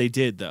that's what they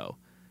did, though.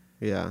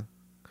 Yeah.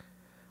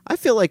 I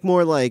feel like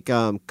more like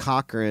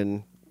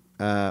Cochran,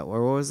 or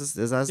what was this?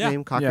 Is that his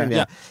name? Cochran?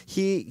 Yeah.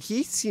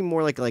 He seemed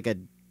more like a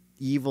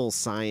evil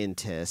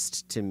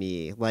scientist to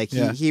me. Like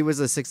he was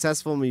a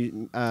successced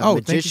magician.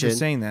 Thank you for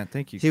saying that.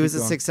 Thank you. He was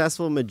a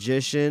successful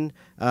magician.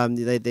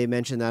 They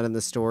mentioned that in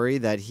the story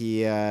that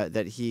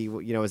he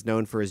was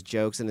known for his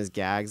jokes and his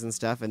gags and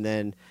stuff, and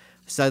then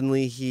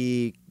suddenly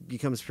he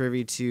becomes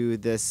privy to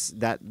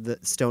that the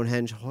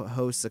Stonehenge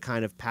hosts a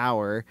kind of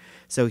power,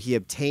 so he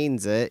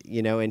obtains it,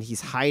 and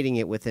he's hiding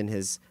it within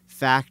his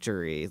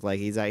factory. Like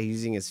he's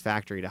using his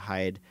factory to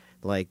hide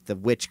like the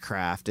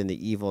witchcraft and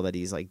the evil that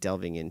he's like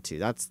delving into.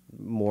 That's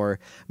more,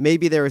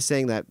 maybe they were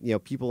saying that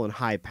people in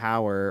high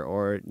power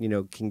or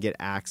can get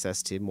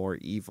access to more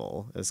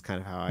evil is kind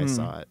of how I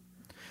saw it.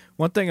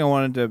 One thing I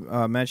wanted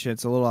to mention,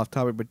 it's a little off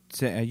topic, but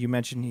you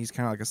mentioned he's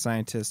kind of like a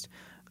scientist.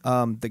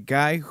 The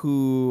guy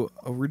who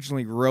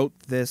originally wrote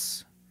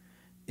this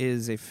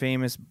is a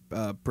famous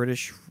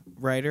British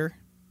writer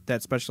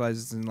that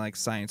specializes in like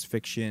science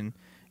fiction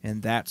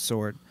and that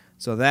sort.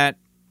 So that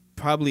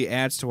probably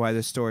adds to why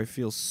this story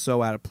feels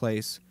so out of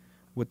place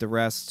with the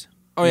rest.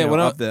 Oh yeah, when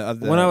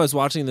I was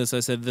watching this, I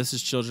said this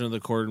is Children of the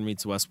Corn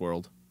meets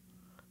Westworld.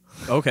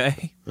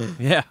 Okay,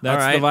 yeah,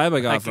 that's right. the vibe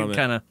I got from it.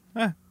 Kind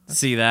of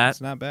see that.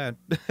 It's not bad.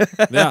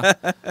 Yeah,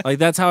 like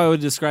that's how I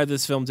would describe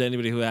this film to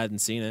anybody who hadn't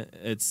seen it.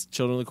 It's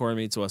Children of the Corn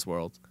meets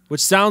Westworld,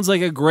 which sounds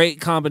like a great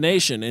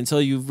combination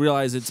until you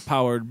realize it's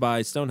powered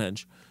by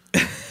Stonehenge.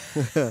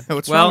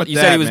 Well, you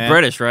said he was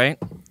British, right?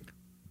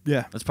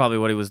 Yeah, that's probably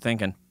what he was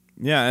thinking.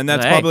 Yeah, and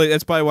that's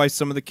probably why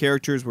some of the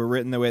characters were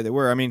written the way they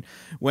were. I mean,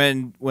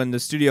 when the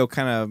studio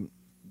kind of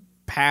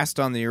passed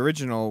on the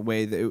original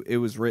way that it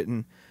was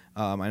written,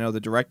 I know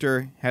the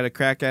director had a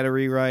crack at a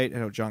rewrite. I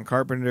know John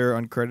Carpenter,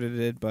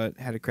 uncredited, but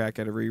had a crack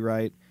at a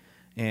rewrite.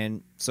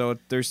 And so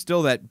there's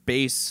still that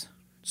base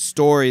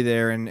story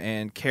there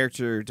and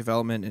character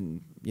development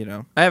and,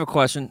 I have a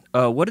question.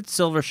 What did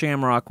Silver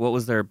Shamrock, what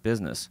was their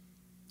business?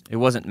 It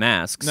wasn't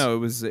masks. No, it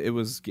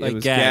was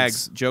gags.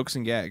 gags, jokes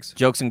and gags.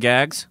 Jokes and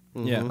gags?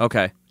 Mm-hmm. Yeah.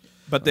 Okay.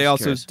 But they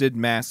also did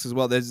masks as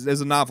well.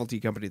 There's a novelty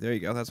company. There you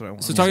go. That's what I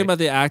want. So talking about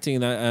the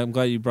acting, I'm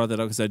glad you brought that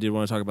up because I did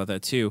want to talk about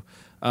that too.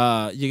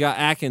 You got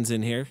Atkins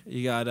in here.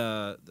 You got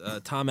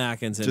Tom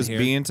Atkins in here. Just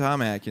being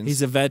Tom Atkins.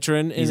 He's a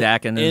veteran. He's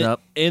acting it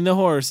up in the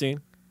horror scene.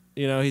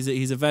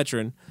 He's a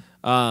veteran.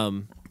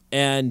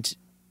 And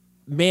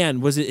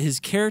man, was it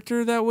his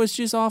character that was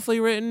just awfully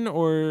written,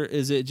 or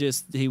is it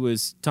just he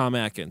was Tom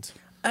Atkins?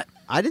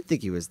 I didn't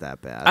think he was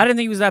that bad. I didn't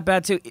think he was that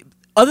bad too.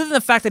 Other than the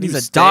fact that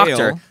he's a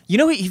doctor,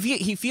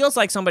 he feels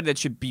like somebody that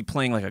should be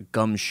playing like a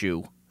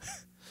gumshoe.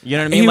 You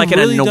know what I mean? He like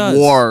really in a does.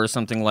 noir or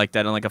something like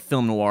that, in like a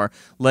film noir.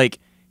 Like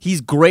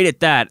he's great at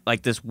that,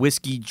 like this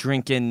whiskey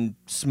drinking,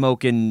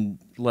 smoking,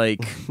 like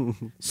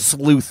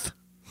sleuth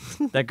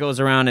that goes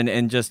around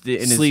and just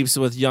sleeps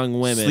with young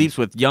women. Sleeps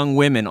with young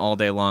women all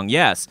day long.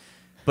 Yes,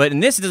 but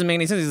in this it doesn't make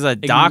any sense. He's a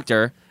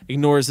doctor.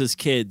 Ignores his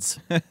kids.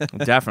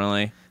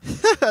 Definitely.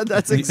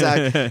 That's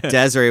exactly.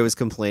 Desiree was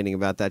complaining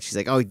about that. She's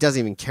like, "Oh, he doesn't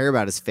even care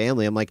about his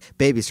family." I'm like,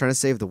 "Babe, he's trying to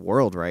save the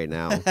world right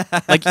now."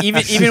 Like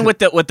even with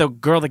the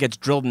girl that gets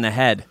drilled in the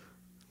head,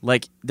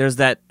 like there's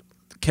that.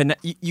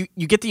 You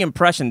get the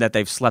impression that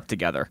they've slept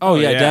together. Oh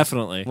yeah,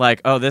 definitely.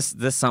 Like this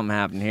something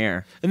happened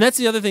here. And that's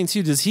the other thing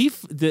too.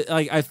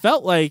 I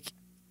felt like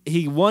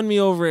he won me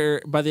over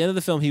by the end of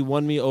the film. He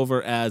won me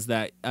over as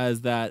that.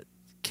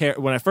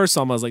 When I first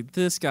saw him, I was like,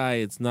 this guy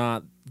is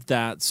not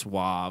that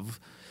suave.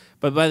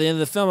 But by the end of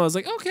the film, I was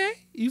like, okay,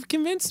 you've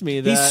convinced me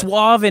that he's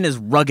suave in his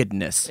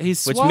ruggedness,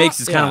 which makes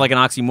it kind of like an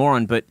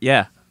oxymoron. But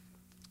yeah,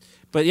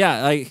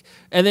 like,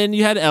 and then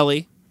you had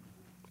Ellie,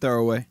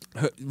 Throwaway.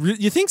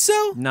 You think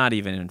so? Not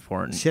even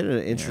important. She had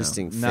an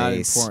interesting face. Not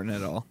important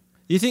at all.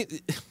 You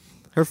think?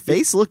 Her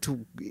face looked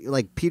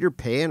like Peter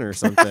Pan or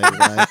something.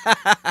 Like,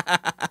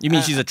 You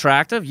mean she's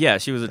attractive? Yeah,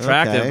 she was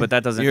attractive, Okay. but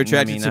that doesn't You're mean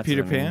attracted to that's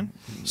Peter what I mean.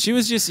 Pan? She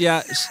was just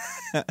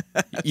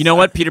You know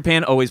what? Peter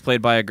Pan always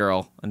played by a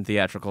girl in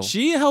theatrical.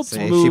 She helped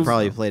see, move. she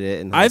probably played it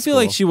in high I feel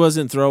like school. she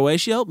wasn't throwaway.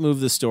 She helped move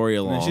the story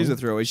No, along. she's a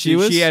throwaway. She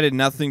was. She added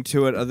nothing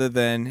to it other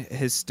than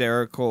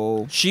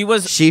hysterical. She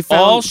was. She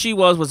found- all she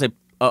was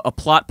a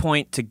plot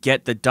point to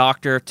get the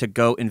doctor to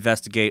go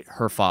investigate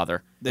her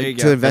father. There you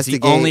go. to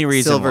investigate only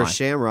reason Silver why.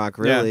 Shamrock,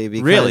 really. Yeah.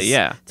 Because Really,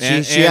 yeah.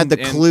 She had the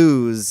And-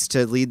 clues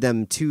to lead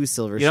them to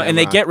Silver You know, Shamrock. and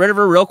they get rid of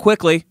her real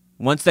quickly.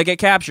 Once they get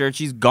captured,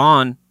 she's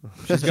gone.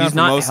 She's gone for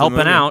not most of the helping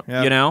movie. out.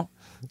 Yeah. You know,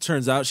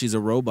 Turns out she's a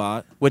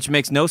robot. which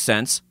makes no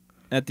sense.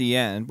 At the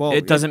end. Well,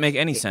 It doesn't make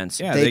any sense.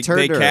 Yeah, They they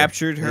turned her.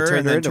 captured They her turned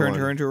and her then into turned one.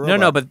 her into a No, robot.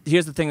 no, but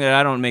here's the thing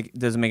that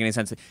doesn't make any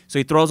sense. So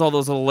he throws all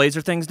those little laser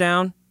things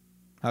down.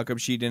 How come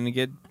she didn't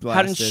get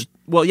How didn't? blasted?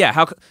 Well,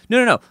 yeah.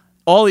 No.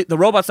 All the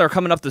robots that are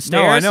coming up the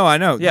stairs. No, I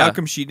know. Yeah. How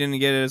come she didn't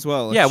get it as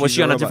well? Yeah, was She's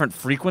she on a robot. different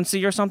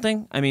frequency or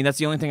something? I mean, that's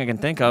the only thing I can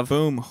think of.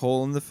 Boom,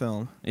 hole in the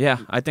film. Yeah,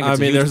 I think I it's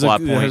mean, a huge there's plot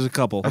point. there's a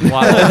couple.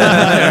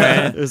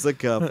 There's a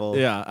couple.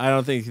 Yeah, I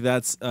don't think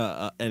that's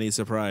any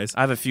surprise.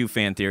 I have a few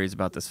fan theories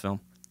about this film.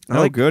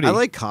 Oh, goody. I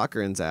like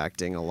Cochran's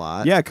acting a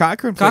lot. Yeah,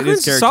 Cochran played Cochran's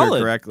his character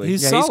solid. correctly.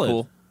 He's Yeah, solid. he's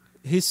cool.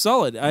 He's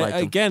solid. Liked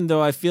him. Again,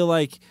 though, I feel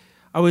like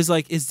I was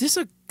like, is this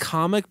a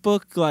comic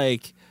book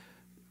like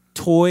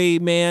toy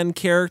man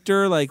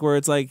character? Like where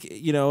it's like,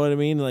 you know what I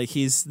mean? Like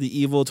he's the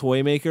evil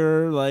toy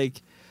maker.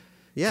 Like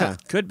Yeah.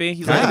 Could be.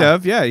 He's Kind like,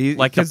 of, yeah.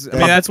 Like the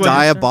that's what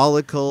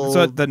diabolical. That's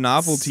what the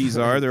novelties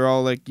are. They're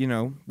all like,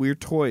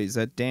 weird toys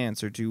that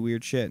dance or do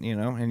weird shit,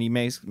 And he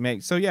makes.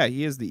 So yeah,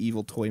 he is the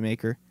evil toy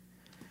maker.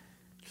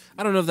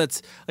 I don't know if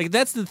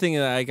that's the thing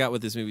that I got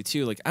with this movie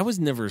too. Like I was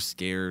never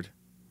scared,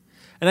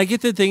 and I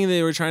get the thing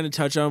they were trying to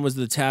touch on was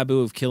the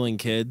taboo of killing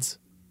kids.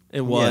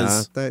 It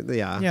was,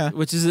 Yeah.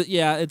 which is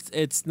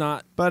it's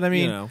not. But I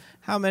mean, you know,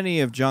 how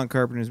many of John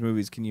Carpenter's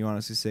movies can you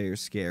honestly say are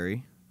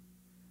scary?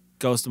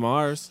 Ghost of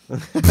Mars.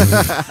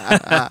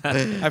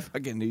 I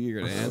fucking knew you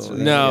were gonna answer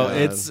that. No, God.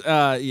 it's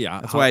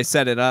yeah. That's why I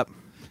set it up.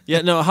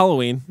 Yeah, no,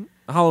 Halloween.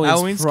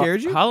 Halloween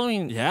scared you?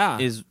 Halloween. Yeah.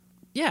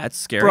 It's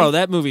scary. Bro,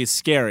 that movie is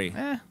scary.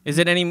 Is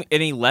it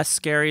any less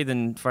scary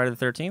than Friday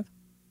the 13th?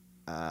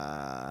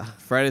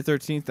 Friday the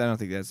 13th. I don't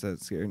think that's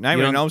that scary.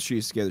 Nightmare on Elm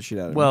Street scared the shit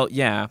out of me. Well,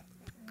 yeah,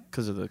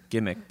 because of the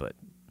gimmick, but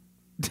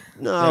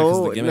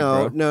the gimmick,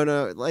 bro.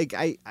 No. Like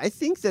I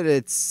think that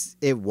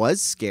it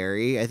was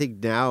scary. I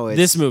think now it's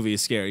This movie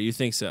is scary. You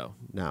think so?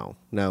 No,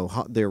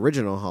 the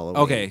original Halloween.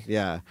 Okay.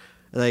 Yeah.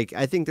 Like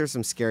I think there's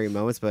some scary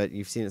moments, but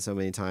you've seen it so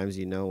many times,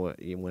 you know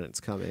when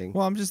it's coming.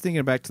 Well, I'm just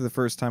thinking back to the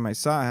first time I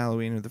saw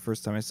Halloween or the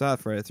first time I saw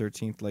Friday the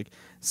 13th. Like,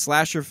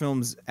 slasher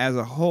films as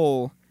a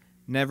whole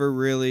never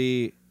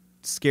really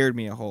scared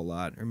me a whole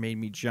lot or made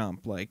me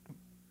jump. Like,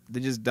 they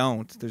just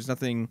don't. There's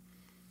nothing.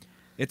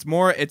 It's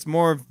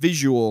more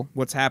visual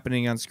what's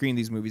happening on screen.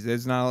 These movies.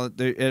 There's not.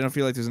 I don't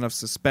feel like there's enough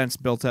suspense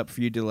built up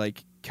for you to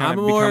like kind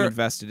of become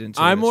invested into.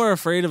 I'm it. more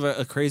afraid of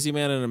a crazy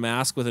man in a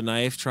mask with a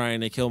knife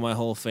trying to kill my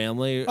whole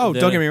family. Oh,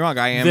 don't get me wrong.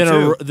 I am than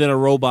too. than a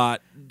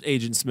robot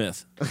Agent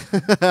Smith.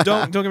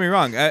 don't get me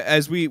wrong.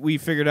 As we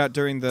figured out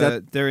during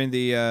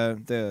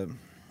the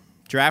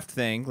draft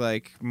thing,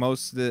 like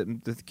most of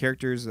the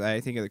characters I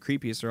think are the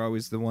creepiest are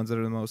always the ones that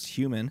are the most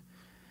human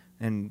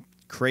and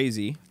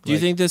crazy. Do you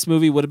think this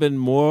movie would have been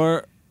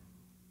more?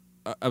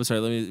 I'm sorry.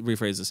 Let me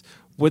rephrase this.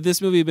 Would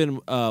this movie have been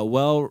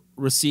well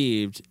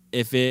received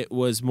if it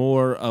was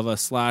more of a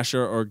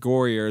slasher or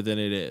gorier than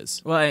it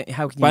is? well,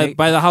 how can you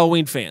By the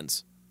Halloween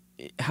fans?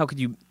 how could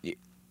you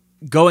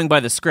going by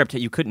the script?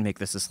 You couldn't make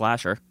this a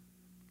slasher.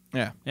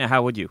 Yeah. Yeah,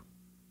 how would you?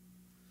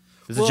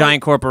 There's Well, a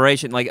giant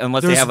corporation, like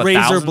unless they There's have a razor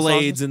 1,000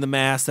 blades in the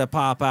mask that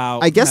pop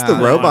out. I guess the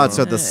Nah, robots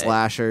I are don't the know.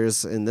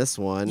 slashers in this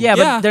one. Yeah,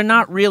 Yeah. but they're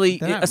not really.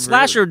 They're not a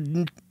slasher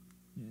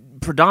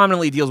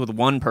predominantly deals with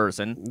one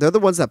person. They're the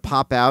ones that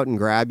pop out and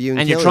grab you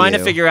and You're kill trying you.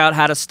 to figure out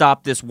how to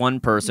stop this one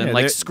person. Yeah,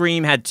 like they're-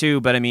 Scream had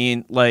two, but I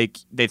mean, like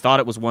they thought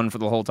it was one for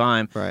the whole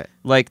time. Right.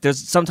 Like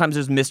sometimes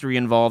there's mystery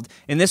involved.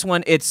 In this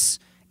one, it's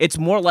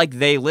more like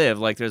They Live.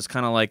 Like there's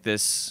kind of like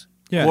this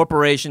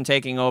corporation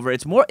taking over.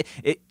 It's more.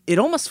 It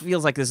almost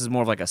feels like this is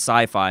more of like a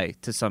sci-fi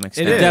to some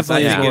extent. It It is.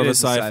 definitely I is think more it of a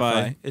is a sci-fi.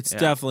 sci-fi. It's Yeah.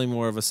 definitely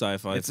more of a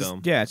sci-fi It's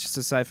film. it's just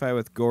a sci-fi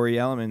with gory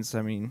elements.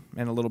 I mean,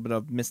 and a little bit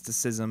of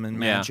mysticism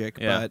and Yeah, magic.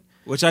 yeah. But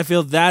Which I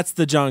feel that's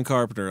the John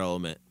Carpenter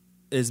element.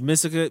 Is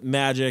mystic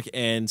magic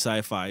and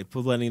sci-fi.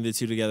 Blending the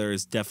two together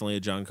is definitely a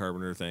John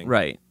Carpenter thing.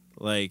 Right.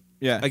 Like,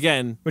 yeah,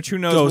 again, Which who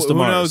knows? Ghost of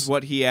Who Mars. knows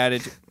what he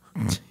added?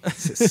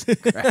 Jesus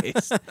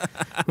Christ!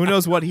 Who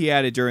knows what he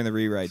added during the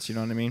rewrites? You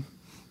know what I mean?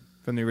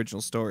 From the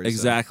original story.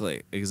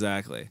 Exactly.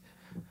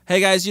 Hey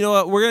guys, you know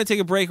what? We're gonna take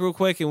a break real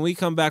quick, and when we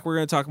come back, we're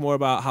gonna talk more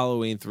about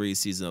Halloween 3: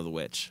 Season of the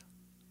Witch.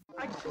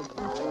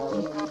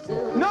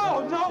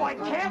 No, I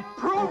can't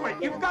prove it.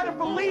 You've got to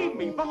believe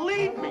me.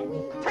 Believe me.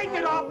 Take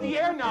it off the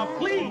air now,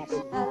 please.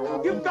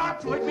 You've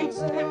got to. It makes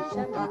sense.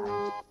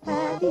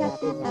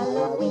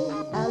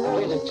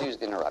 Please excuse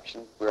the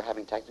interruption. We're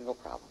having technical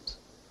problems.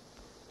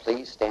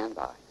 Please stand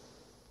by.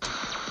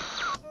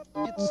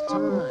 It's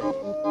time.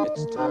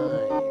 It's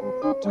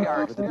time. We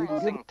are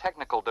experiencing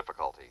technical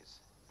difficulties.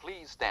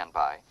 Please stand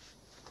by.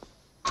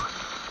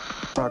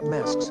 Dark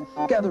masks,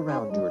 gather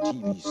round your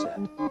TV set.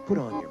 Put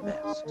on your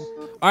masks.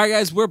 All right,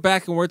 guys, we're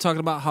back and we're talking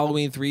about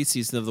Halloween 3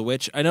 Season of the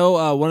Witch. I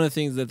know one of the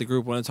things that the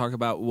group wanted to talk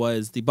about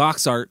was the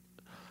box art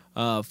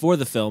for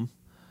the film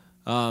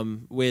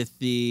with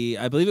the,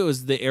 I believe it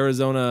was the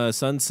Arizona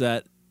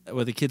sunset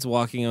where the kids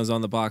walking. I was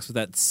on the box with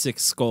that sick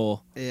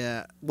skull.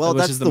 Yeah. Well, which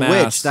that's is the witch.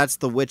 mask. That's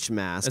the witch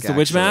mask. That's the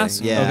witch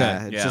mask? Yeah.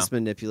 Okay. It's Yeah. just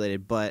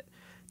manipulated. But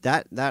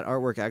that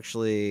artwork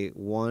actually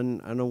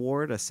won an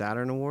award, a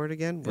Saturn award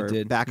again. We're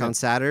did. back on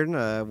Saturn,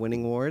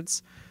 winning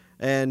awards.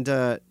 And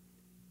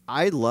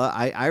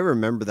I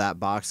remember that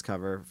box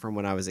cover from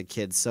when I was a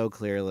kid so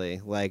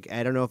clearly. Like,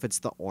 I don't know if it's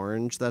the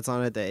orange that's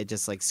on it, that it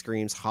just like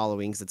screams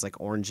Halloween because it's like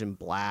orange and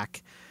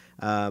black.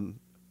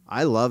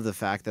 I love the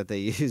fact that they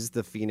used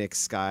the Phoenix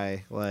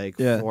sky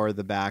for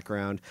the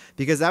background,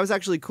 because that was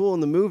actually cool in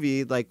the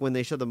movie. Like when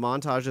they show the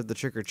montage of the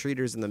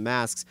trick-or-treaters and the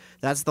masks,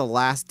 that's the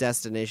last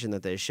destination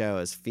that they show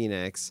is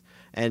Phoenix,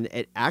 and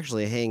it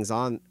actually hangs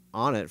on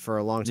it for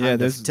a long time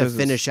to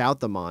finish out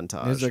the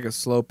montage. There's like a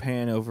slow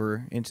pan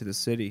over into the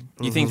city.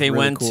 You think they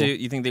went to?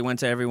 You think they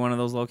went to every one of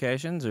those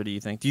locations, or do you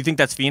think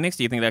that's Phoenix?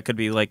 Do you think that could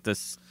be like the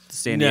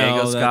San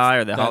Diego sky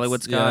or the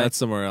Hollywood sky? Yeah, that's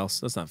somewhere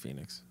else. That's not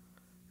Phoenix.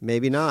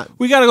 Maybe not.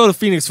 We got to go to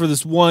Phoenix for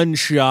this one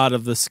shot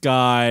of the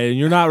sky, and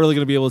you're not really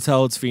going to be able to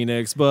tell it's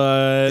Phoenix,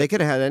 but they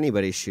could have had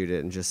anybody shoot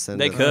it and just send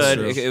they it. They could.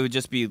 It would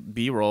just be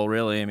B-roll,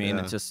 really. I mean,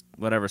 it's just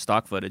whatever,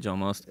 stock footage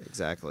almost.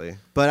 Exactly.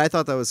 But I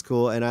thought that was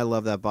cool, and I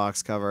love that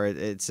box cover.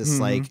 It's just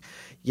like,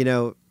 you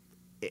know,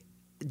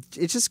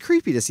 it's just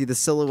creepy to see the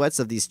silhouettes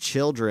of these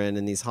children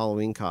in these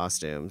Halloween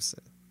costumes.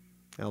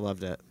 I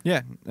loved it.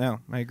 Yeah, no,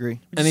 I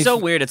agree. It's so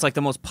weird. It's like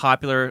the most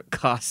popular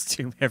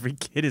costume. Every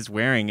kid is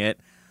wearing it.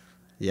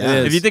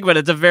 Yeah, if you think about it,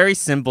 it's a very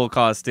simple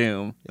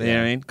costume. You know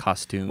what I mean?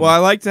 Costume. Well, I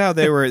liked how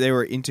they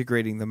were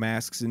integrating the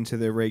masks into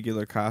their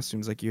regular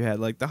costumes. Like you had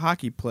like the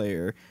hockey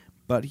player,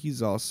 but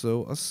he's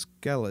also a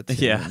skeleton.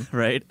 Yeah,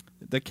 right.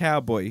 The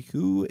cowboy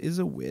who is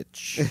a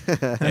witch.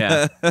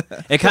 Yeah,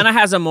 it kind of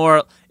has a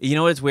more. You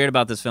know what's weird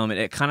about this film?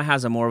 It kind of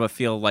has a more of a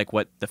feel like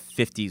what the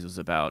 '50s was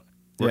about,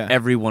 where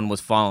everyone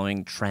was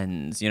following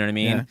trends. You know what I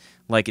mean? Yeah.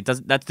 Like it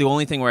does. That's the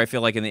only thing where I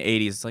feel like in the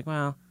 '80s, it's like,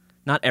 well,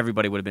 not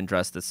everybody would have been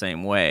dressed the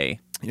same way.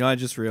 You know, I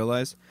just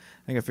realized.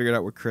 I think I figured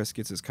out where Chris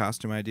gets his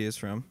costume ideas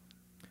from.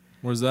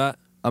 Where's that?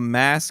 A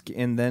mask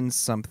and then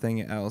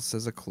something else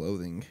as a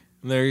clothing.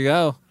 There you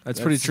go. That's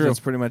pretty true. That's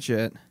pretty much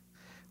it.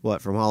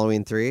 What, from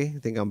Halloween 3? You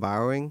think I'm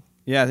borrowing?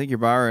 Yeah, I think you're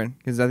borrowing,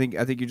 because I think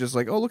you're just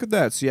like, oh, look at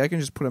that. See, I can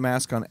just put a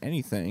mask on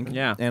anything.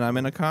 Yeah, and I'm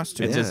in a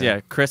costume. It's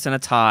just Chris in a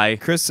tie,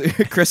 Chris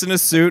in a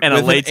suit and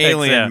with a latex an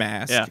alien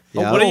mask. Yeah.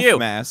 A what are wolf you?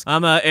 Mask.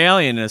 I'm an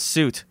alien in a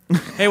suit.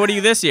 Hey, what are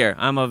you this year?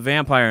 I'm a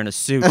vampire in a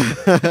suit.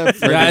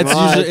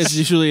 It's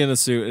usually in a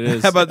suit. It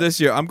is. How about this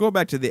year? I'm going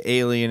back to the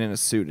alien in a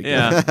suit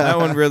again. Yeah, that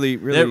one really it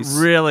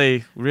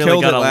really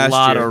killed got it a last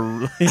lot year.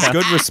 of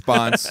Good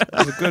response. It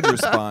was a good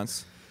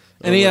response.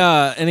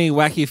 Any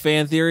wacky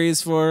fan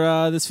theories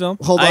for this film?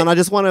 Hold on, I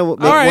just want to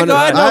make all right, one. go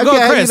ahead. No,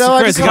 go, Chris.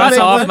 Chris, cut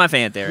off my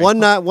fan theory.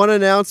 One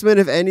announcement.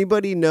 If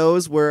anybody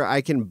knows where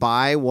I can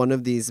buy one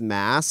of these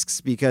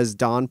masks, because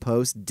Don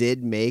Post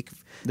did make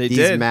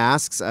these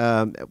masks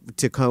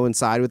to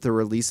coincide with the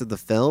release of the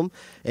film.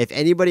 If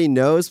anybody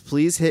knows,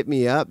 please hit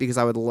me up, because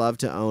I would love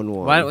to own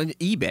one. Why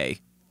eBay?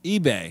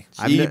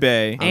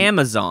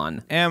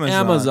 Amazon.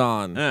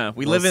 Yeah,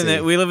 we live in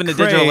the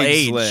digital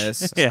age.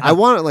 Yeah. I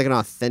want like an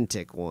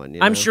authentic one.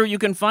 I'm sure you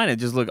can find it.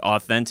 Just look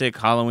authentic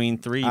Halloween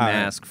 3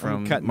 mask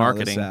from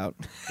marketing. Out.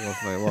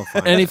 We'll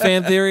find Any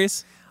fan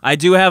theories? I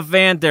do have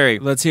fan theory.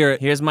 Let's hear it.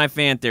 Here's my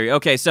fan theory.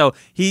 Okay, so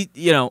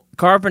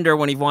Carpenter,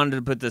 when he wanted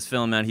to put this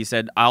film out, he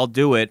said, I'll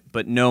do it,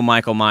 but no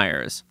Michael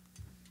Myers.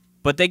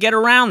 But they get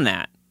around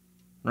that,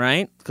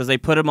 right? Because they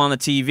put him on the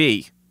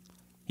TV.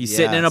 He's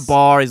sitting in a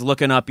bar, he's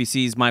looking up, he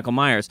sees Michael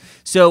Myers.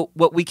 So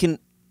what we can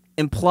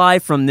imply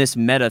from this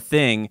meta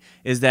thing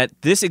is that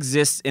this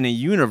exists in a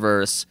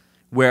universe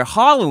where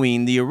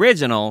Halloween, the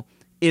original,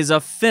 is a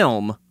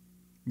film.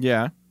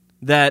 Yeah.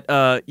 That,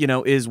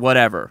 is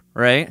whatever,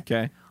 right?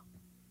 Okay.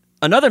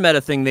 Another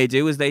meta thing they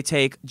do is they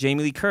take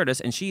Jamie Lee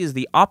Curtis, and she is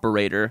the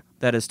operator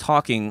that is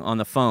talking on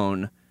the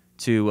phone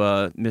to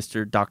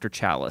Mr. Dr.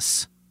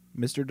 Chalice.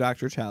 Mr.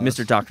 Dr. Chalice.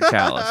 Mr. Dr.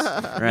 Chalice,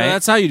 right? No,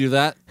 that's how you do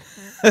that.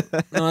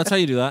 No, that's how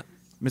you do that.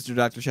 Mr.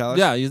 Dr. Chalice?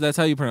 Yeah, that's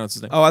how you pronounce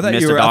his name. Oh, I thought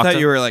Mr.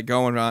 you were like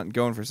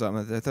going for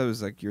something. I thought it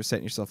was like you were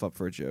setting yourself up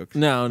for a joke.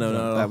 No.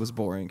 That was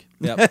boring.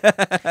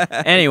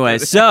 Yep. Anyway,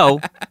 so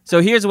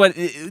here's what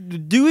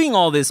doing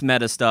all this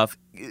meta stuff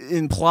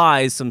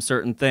implies some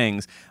certain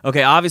things.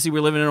 Okay, obviously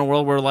we're living in a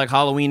world where like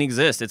Halloween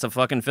exists. It's a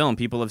fucking film.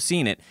 People have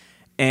seen it.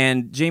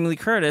 And Jamie Lee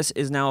Curtis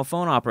is now a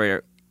phone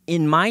operator.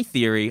 in my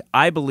theory,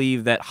 I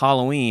believe that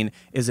Halloween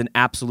is an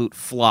absolute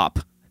flop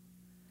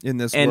in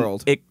this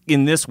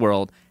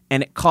world.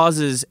 And it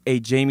causes a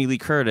Jamie Lee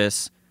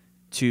Curtis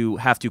to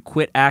have to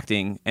quit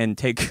acting and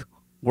take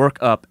work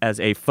up as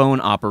a phone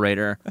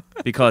operator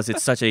because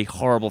it's such a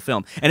horrible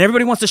film. And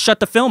everybody wants to shut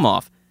the film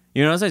off.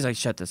 You know what I'm saying? It's like,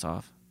 shut this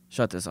off.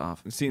 Shut this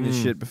off. I've seen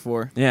this shit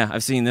before. Yeah,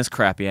 I've seen this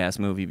crappy-ass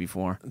movie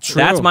before. True.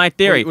 That's my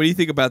theory. What do you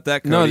think about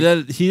that, No,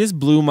 Cody? he just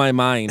blew my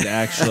mind,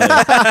 actually.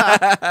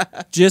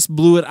 Just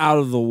blew it out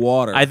of the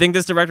water. I think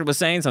this director was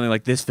saying something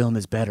like, this film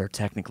is better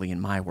technically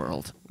in my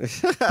world.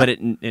 But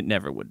it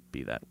never would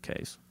be that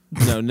case.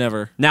 No,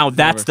 never. Now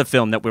that's Never. the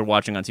film that we're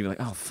watching on TV. Like,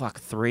 oh, fuck,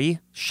 3?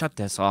 Shut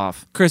this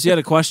off. Chris, you had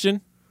a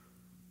question?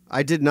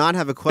 I did not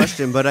have a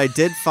question, but I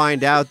did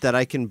find out that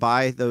I can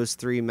buy those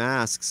 3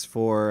 masks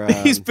for.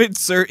 He's been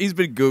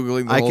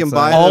googling. The I whole can time.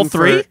 buy All them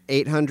 3? for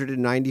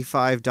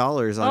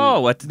 $895. Oh,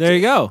 what? There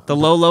you go. The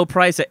low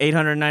price at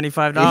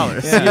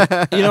 $895.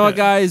 Yeah. You know what,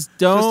 guys?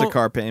 Don't Just a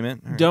car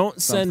payment. or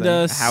don't send something.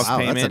 us- a house Wow,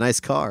 payment. that's a nice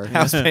car.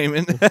 House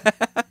payment.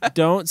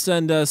 Don't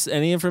send us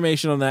any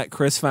information on that.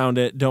 Chris found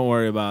it. Don't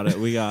worry about it.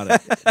 We got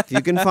it. If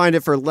you can find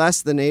it for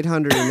less than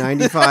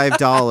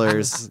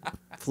 $895,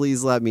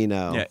 please let me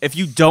know. Yeah, if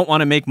you don't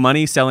want to make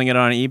money selling it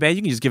on eBay,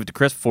 you can just give it to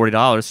Chris for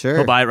 $40. Sure.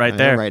 He'll buy it right I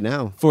there. know right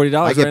now. $40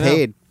 I get right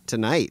paid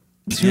tonight.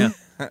 Yeah.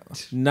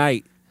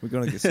 Night. We're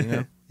going to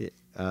casino.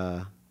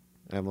 I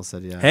almost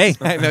said yes. Hey,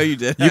 I know you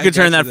did. you could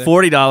turn that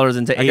 $40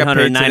 into I got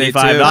paid today, too.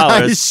 $895,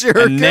 I sure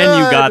and then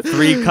you got could.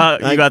 3 you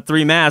got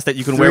 3 masks that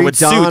you can wear 3 with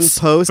Dawn suits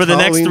post for the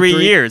next Halloween 3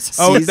 3 years.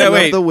 Oh, Season of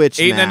wait. the Witch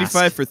 $8.95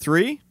 mask. for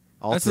 3?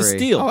 All That's 3. a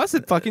steal. Oh, that's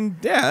a fucking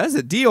that's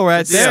a deal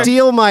right there.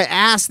 Steal my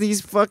ass.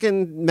 These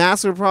fucking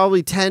masks were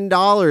probably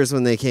 $10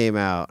 when they came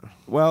out.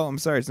 Well, I'm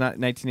sorry, it's not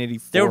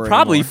 1984. They were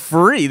probably anymore.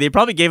 free. They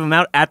probably gave them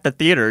out at the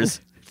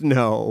theaters.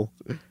 No.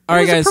 All right,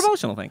 It was guys. a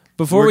promotional thing.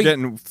 Before We're we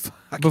getting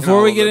fucking before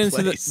all we over get the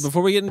into place.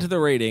 the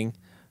rating,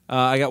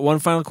 I got one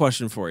final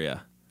question for you.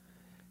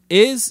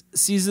 Is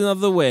Season of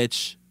the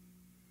Witch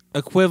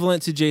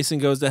equivalent to Jason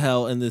Goes to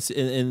Hell in this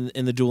in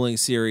the dueling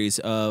series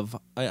of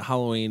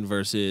Halloween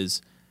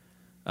versus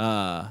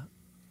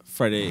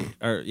Friday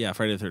the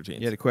 13th?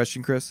 You had a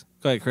question, Chris?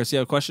 Go ahead, Chris. You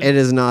have a question? It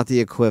is not the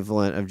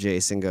equivalent of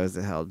Jason Goes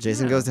to Hell.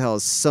 Jason Goes to Hell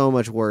is so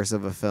much worse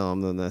of a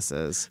film than this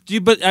is.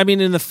 But I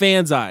mean, in the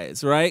fans'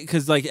 eyes, right?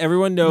 Because like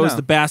everyone knows No.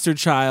 the bastard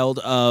child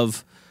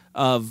of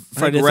I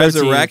Friday think the 13th.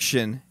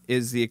 Resurrection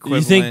is the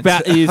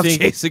equivalent you of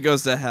think- Jason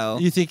Goes to Hell.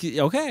 You think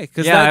okay?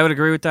 Because Yeah, I would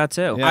agree with that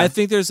too. Yeah. I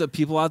think there's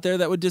people out there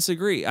that would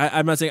disagree.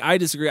 I'm not saying I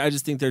disagree. I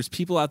just think there's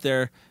people out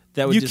there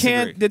that would you disagree.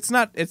 can't. That's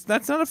not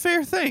a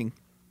fair thing.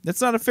 That's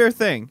not a fair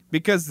thing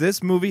because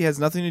this movie has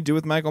nothing to do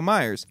with Michael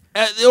Myers.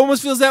 It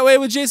almost feels that way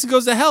with Jason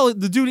Goes to Hell.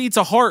 The dude eats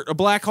a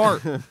black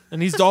heart,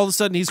 and he's all of a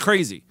sudden he's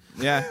crazy.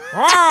 Yeah,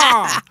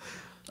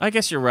 I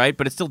guess you're right,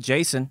 but it's still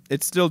Jason.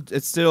 it's still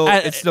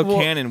well,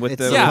 canon with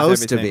it's the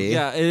supposed with to everything. be.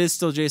 Yeah, it is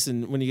still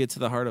Jason when you get to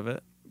the heart of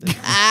it. See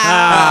what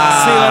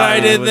I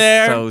did it was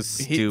there? So He-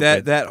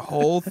 stupid. that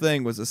whole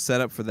thing was a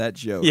setup for that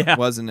joke, Yeah.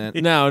 wasn't it?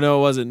 No, it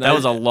wasn't. That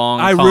was a long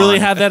I con. really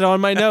have that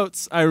on my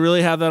notes.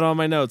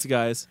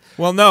 Guys.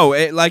 Well, no,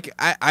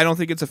 I don't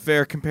think it's a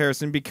fair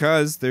comparison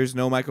because there's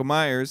no Michael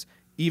Myers.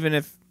 Even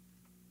if,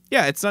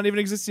 yeah, it's not even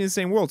existing in the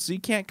same world, so you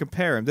can't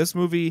compare him. This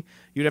movie,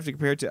 you'd have to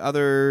compare it to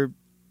other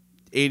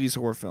 80s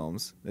horror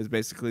films. Is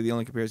basically the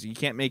only comparison. You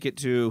can't make it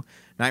to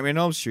Nightmare on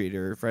Elm Street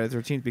or Friday the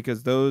 13th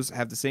because those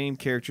have the same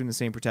character and the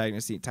same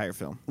protagonist the entire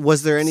film.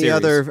 Was there any Series.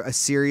 other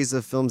series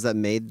of films that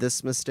made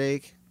this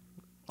mistake?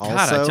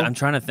 Also, God, I'm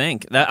trying to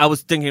think. I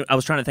was trying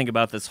to think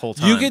about this whole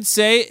time. You could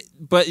say,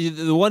 but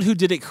the one who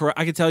did it correct,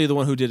 I can tell you the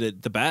one who did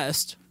it the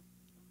best.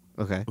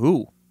 okay.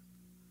 Ooh.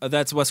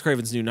 That's Wes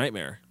Craven's New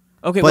Nightmare.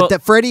 Okay, But well,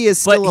 that Freddy is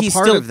still a he's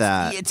part still of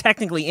that.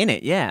 technically in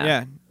it, yeah.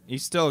 Yeah,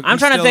 he's still. I'm he's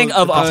trying to still think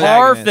of the a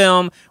horror protagonist.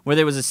 film where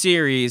there was a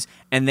series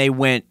and they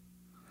went,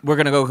 we're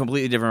going to go a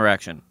completely different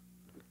direction.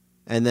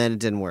 And then it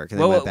didn't work. And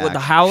they Well, went with back. The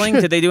Howling,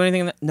 did they do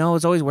anything? No,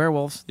 it's always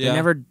werewolves. Yeah. They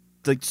never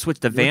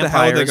switched to What vampires. the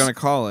hell are they going to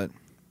call it?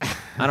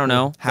 I don't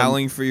know.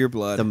 Howling for your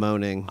blood. The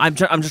moaning. I'm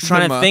just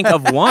trying to think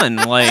of one.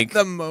 Like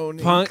the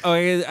moaning.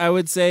 I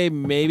would say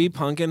maybe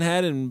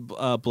Pumpkinhead and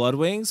Blood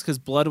Wings because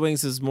Blood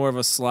Wings is more of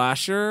a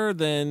slasher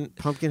than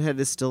Pumpkinhead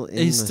is still in.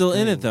 he's the still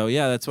in thing. it though.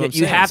 Yeah, that's what I'm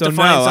you saying. have So to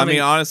find no, I something.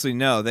 mean honestly,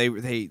 no.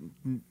 They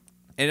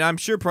and I'm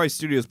sure probably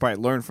studios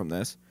probably learned from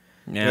this.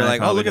 Yeah, They're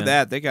like, oh, probably look at did.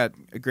 that. They got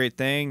a great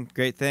thing,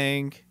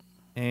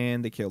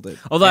 and they killed it.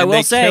 Although I And will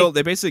they say-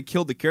 they basically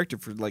killed the character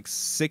for like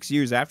 6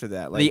 years after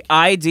that. Like, The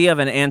idea of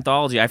an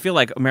anthology, I feel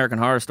like American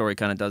Horror Story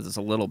kind of does this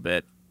a little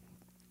bit.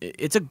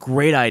 It's a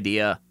great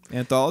idea.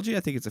 anthology,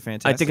 I think it's a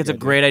fantastic. I think it's a idea.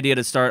 great idea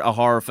to start a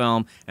horror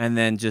film and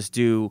then just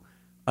do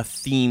a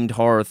themed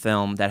horror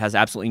film that has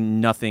absolutely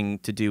nothing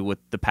to do with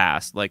the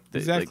past. Like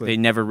Exactly. they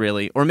never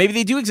really, or maybe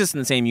they do exist in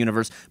the same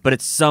universe, but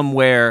it's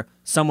somewhere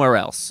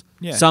else,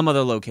 Yeah. some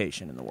other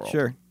location in the world.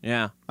 Sure.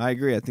 Yeah, I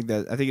agree. I think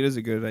it is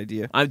a good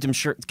idea. I'm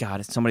sure.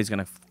 God, somebody's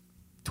gonna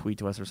tweet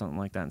to us or something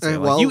like that and say,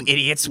 Well, like, "You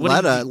idiots!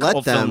 What did you let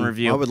call them. film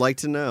review?" I would like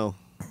to know.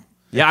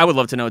 Yeah, I would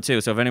love to know too.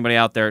 So if anybody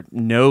out there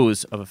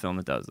knows of a film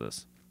that does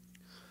this,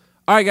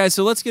 All right, guys,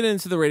 so let's get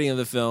into the rating of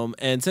the film.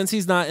 And since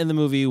he's not in the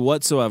movie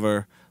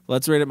whatsoever,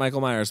 let's rate it Michael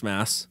Myers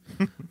Mask,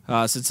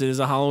 since it is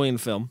a Halloween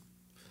film.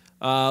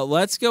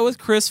 Let's go with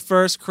Chris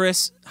first.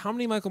 Chris, how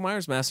many Michael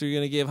Myers masks are you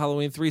going to give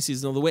Halloween 3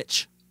 Season of the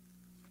Witch?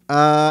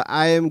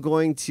 I am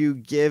going to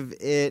give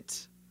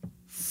it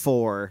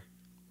 4.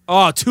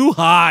 Oh, too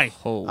high.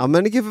 Oh. I'm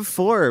going to give it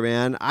 4,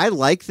 man. I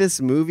like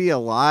this movie a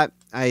lot.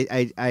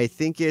 I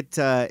think it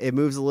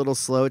moves a little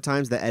slow at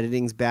times. The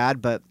editing's bad,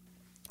 but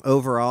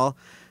overall,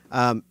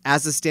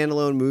 as a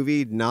standalone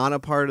movie, not a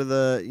part of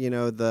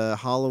the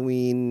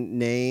Halloween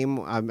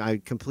name,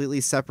 I completely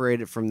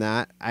separated from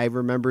that. I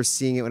remember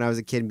seeing it when I was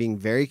a kid and being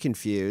very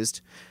confused,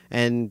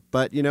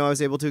 but I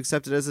was able to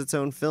accept it as its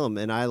own film,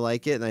 and I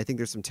like it, and I think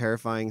there's some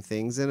terrifying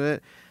things in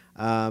it.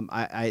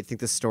 I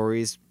think the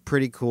story's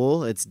pretty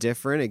cool. It's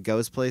different. It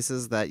goes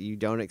places that you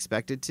don't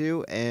expect it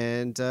to,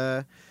 and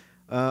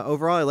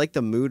overall, I like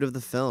the mood of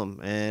the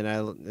film, and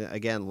I,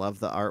 again, love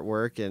the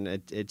artwork, and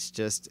it's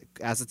just,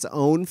 as its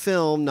own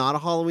film, not a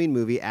Halloween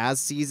movie,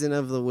 as Season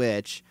of the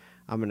Witch,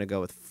 I'm going to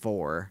go with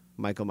 4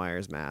 Michael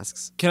Myers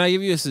masks. Can I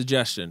give you a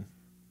suggestion?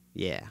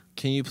 Yeah.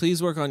 Can you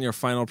please work on your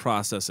final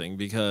processing,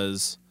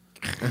 because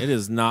it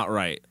is not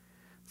right.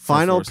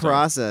 Final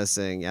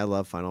processing. I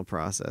love final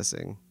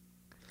processing.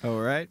 All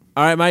right.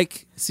 All right,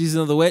 Mike,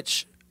 Season of the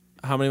Witch,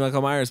 how many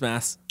Michael Myers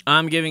masks?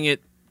 I'm giving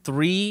it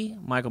 3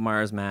 Michael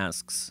Myers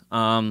masks.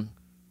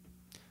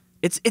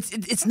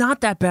 It's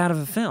not that bad of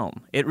a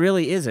film. It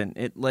really isn't.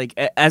 It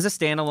as a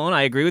standalone,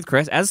 I agree with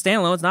Chris. As a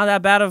standalone, it's not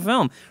that bad of a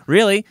film.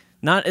 Really,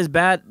 not as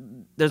bad.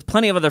 There's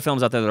plenty of other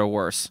films out there that are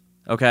worse.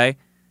 Okay,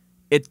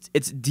 it's a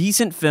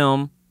decent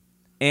film,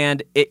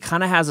 and it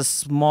kind of has a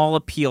small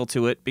appeal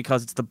to it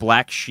because it's the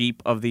black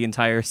sheep of the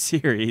entire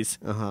series.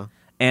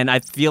 And I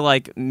feel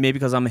like maybe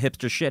because I'm a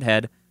hipster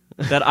shithead,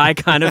 that I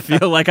kind of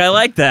feel like I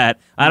like that.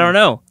 I don't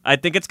know. I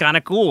think it's kind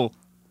of cool.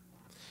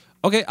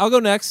 Okay, I'll go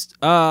next.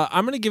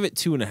 I'm going to give it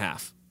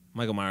 2.5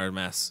 Michael Myers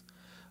masks.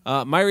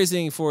 My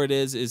reasoning for it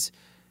is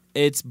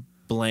it's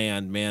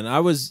bland, man.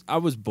 I was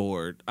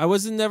bored. I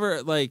was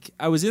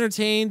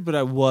entertained, but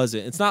I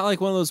wasn't. It's not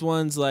like one of those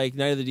ones like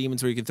Night of the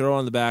Demons where you can throw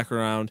on the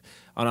background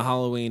on a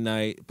Halloween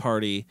night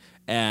party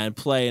and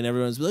play, and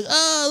everyone's like,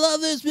 "Oh, I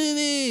love this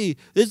movie.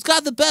 It's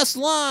got the best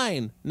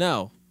line."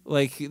 No,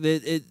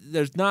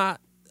 there's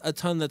not a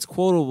ton that's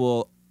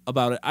quotable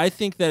about it. I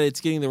think that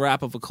it's getting the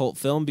rap of a cult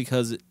film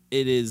because it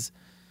is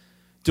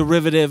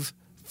derivative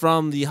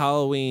from the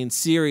Halloween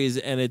series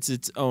and it's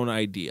its own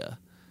idea.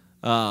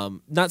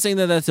 Not saying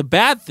that that's a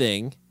bad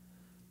thing.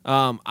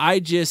 I'm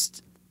not,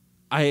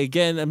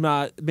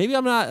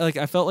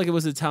 I felt like it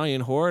was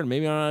Italian horror, and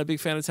maybe I'm not a big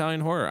fan of Italian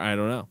horror. I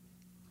don't know.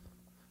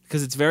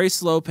 Because it's very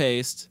slow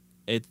paced.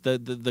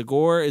 The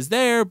gore is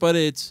there, but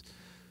it's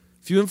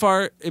few and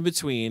far in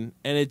between,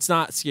 and it's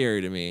not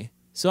scary to me.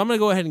 So I'm going to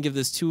go ahead and give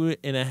this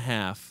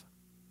 2.5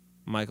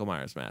 Michael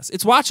Myers masks.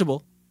 It's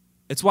watchable.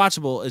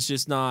 It's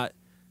just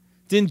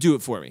didn't do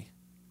it for me.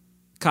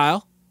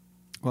 Kyle?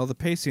 Well, the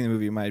pacing of the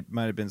movie might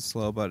have been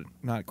slow, but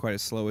not quite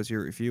as slow as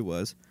your review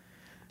was.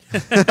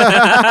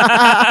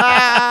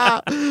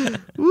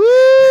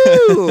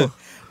 Woo!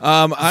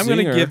 I'm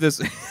going to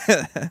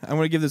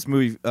give this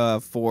movie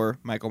 4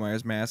 Michael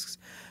Myers masks.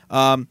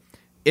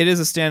 It is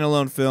a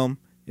standalone film.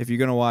 If you're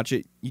going to watch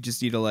it, you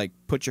just need to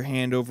put your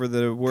hand over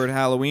the word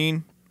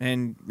Halloween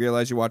and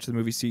realize you're watching the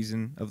movie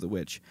Season of the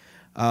Witch.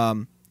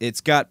 It's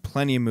got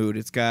plenty of mood.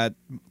 It's got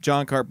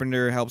John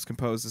Carpenter helps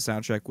compose the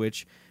soundtrack,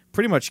 which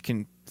pretty much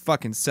can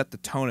fucking set the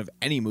tone of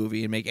any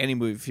movie and make any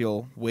movie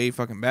feel way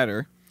fucking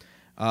better.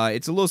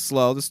 It's a little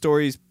slow. The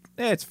story's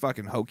it's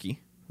fucking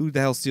hokey. Who the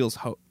hell steals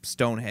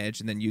Stonehenge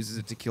and then uses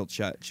it to kill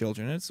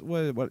children? It's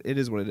what it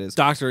is. What it is.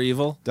 Dr.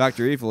 Evil.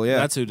 Dr. Evil. Yeah,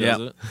 that's who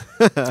does it.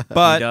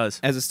 But he does.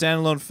 As a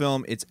standalone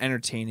film, it's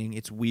entertaining.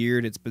 It's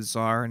weird. It's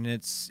bizarre, and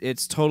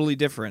it's totally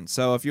different.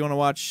 So if you want to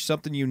watch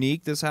something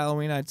unique this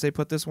Halloween, I'd say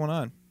put this one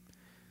on.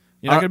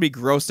 You're not gonna be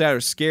grossed out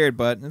or scared,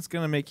 but it's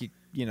gonna make you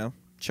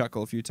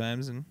chuckle a few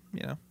times, and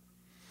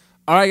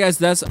All right, guys,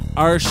 that's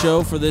our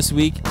show for this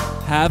week.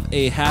 Have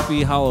a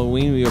happy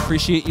Halloween. We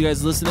appreciate you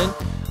guys listening.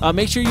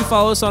 Make sure you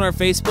follow us on our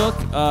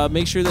Facebook.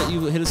 Make sure that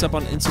you hit us up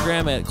on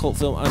Instagram at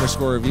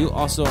cultfilm_review.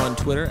 Also on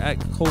Twitter at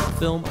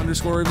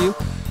cultfilm_review.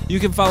 You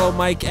can follow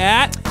Mike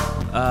at...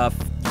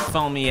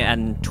 Follow me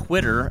on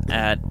Twitter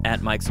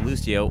at Mike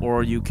Salustio,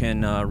 or you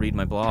can read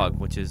my blog,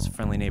 which is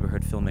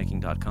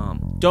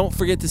friendlyneighborhoodfilmmaking.com. Don't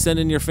forget to send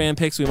in your fan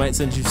pics. We might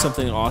send you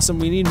something awesome.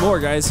 We need more,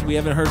 guys. We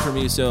haven't heard from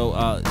you,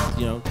 so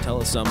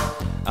tell us some.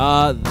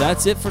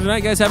 That's it for tonight,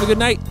 guys. Have a good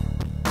night.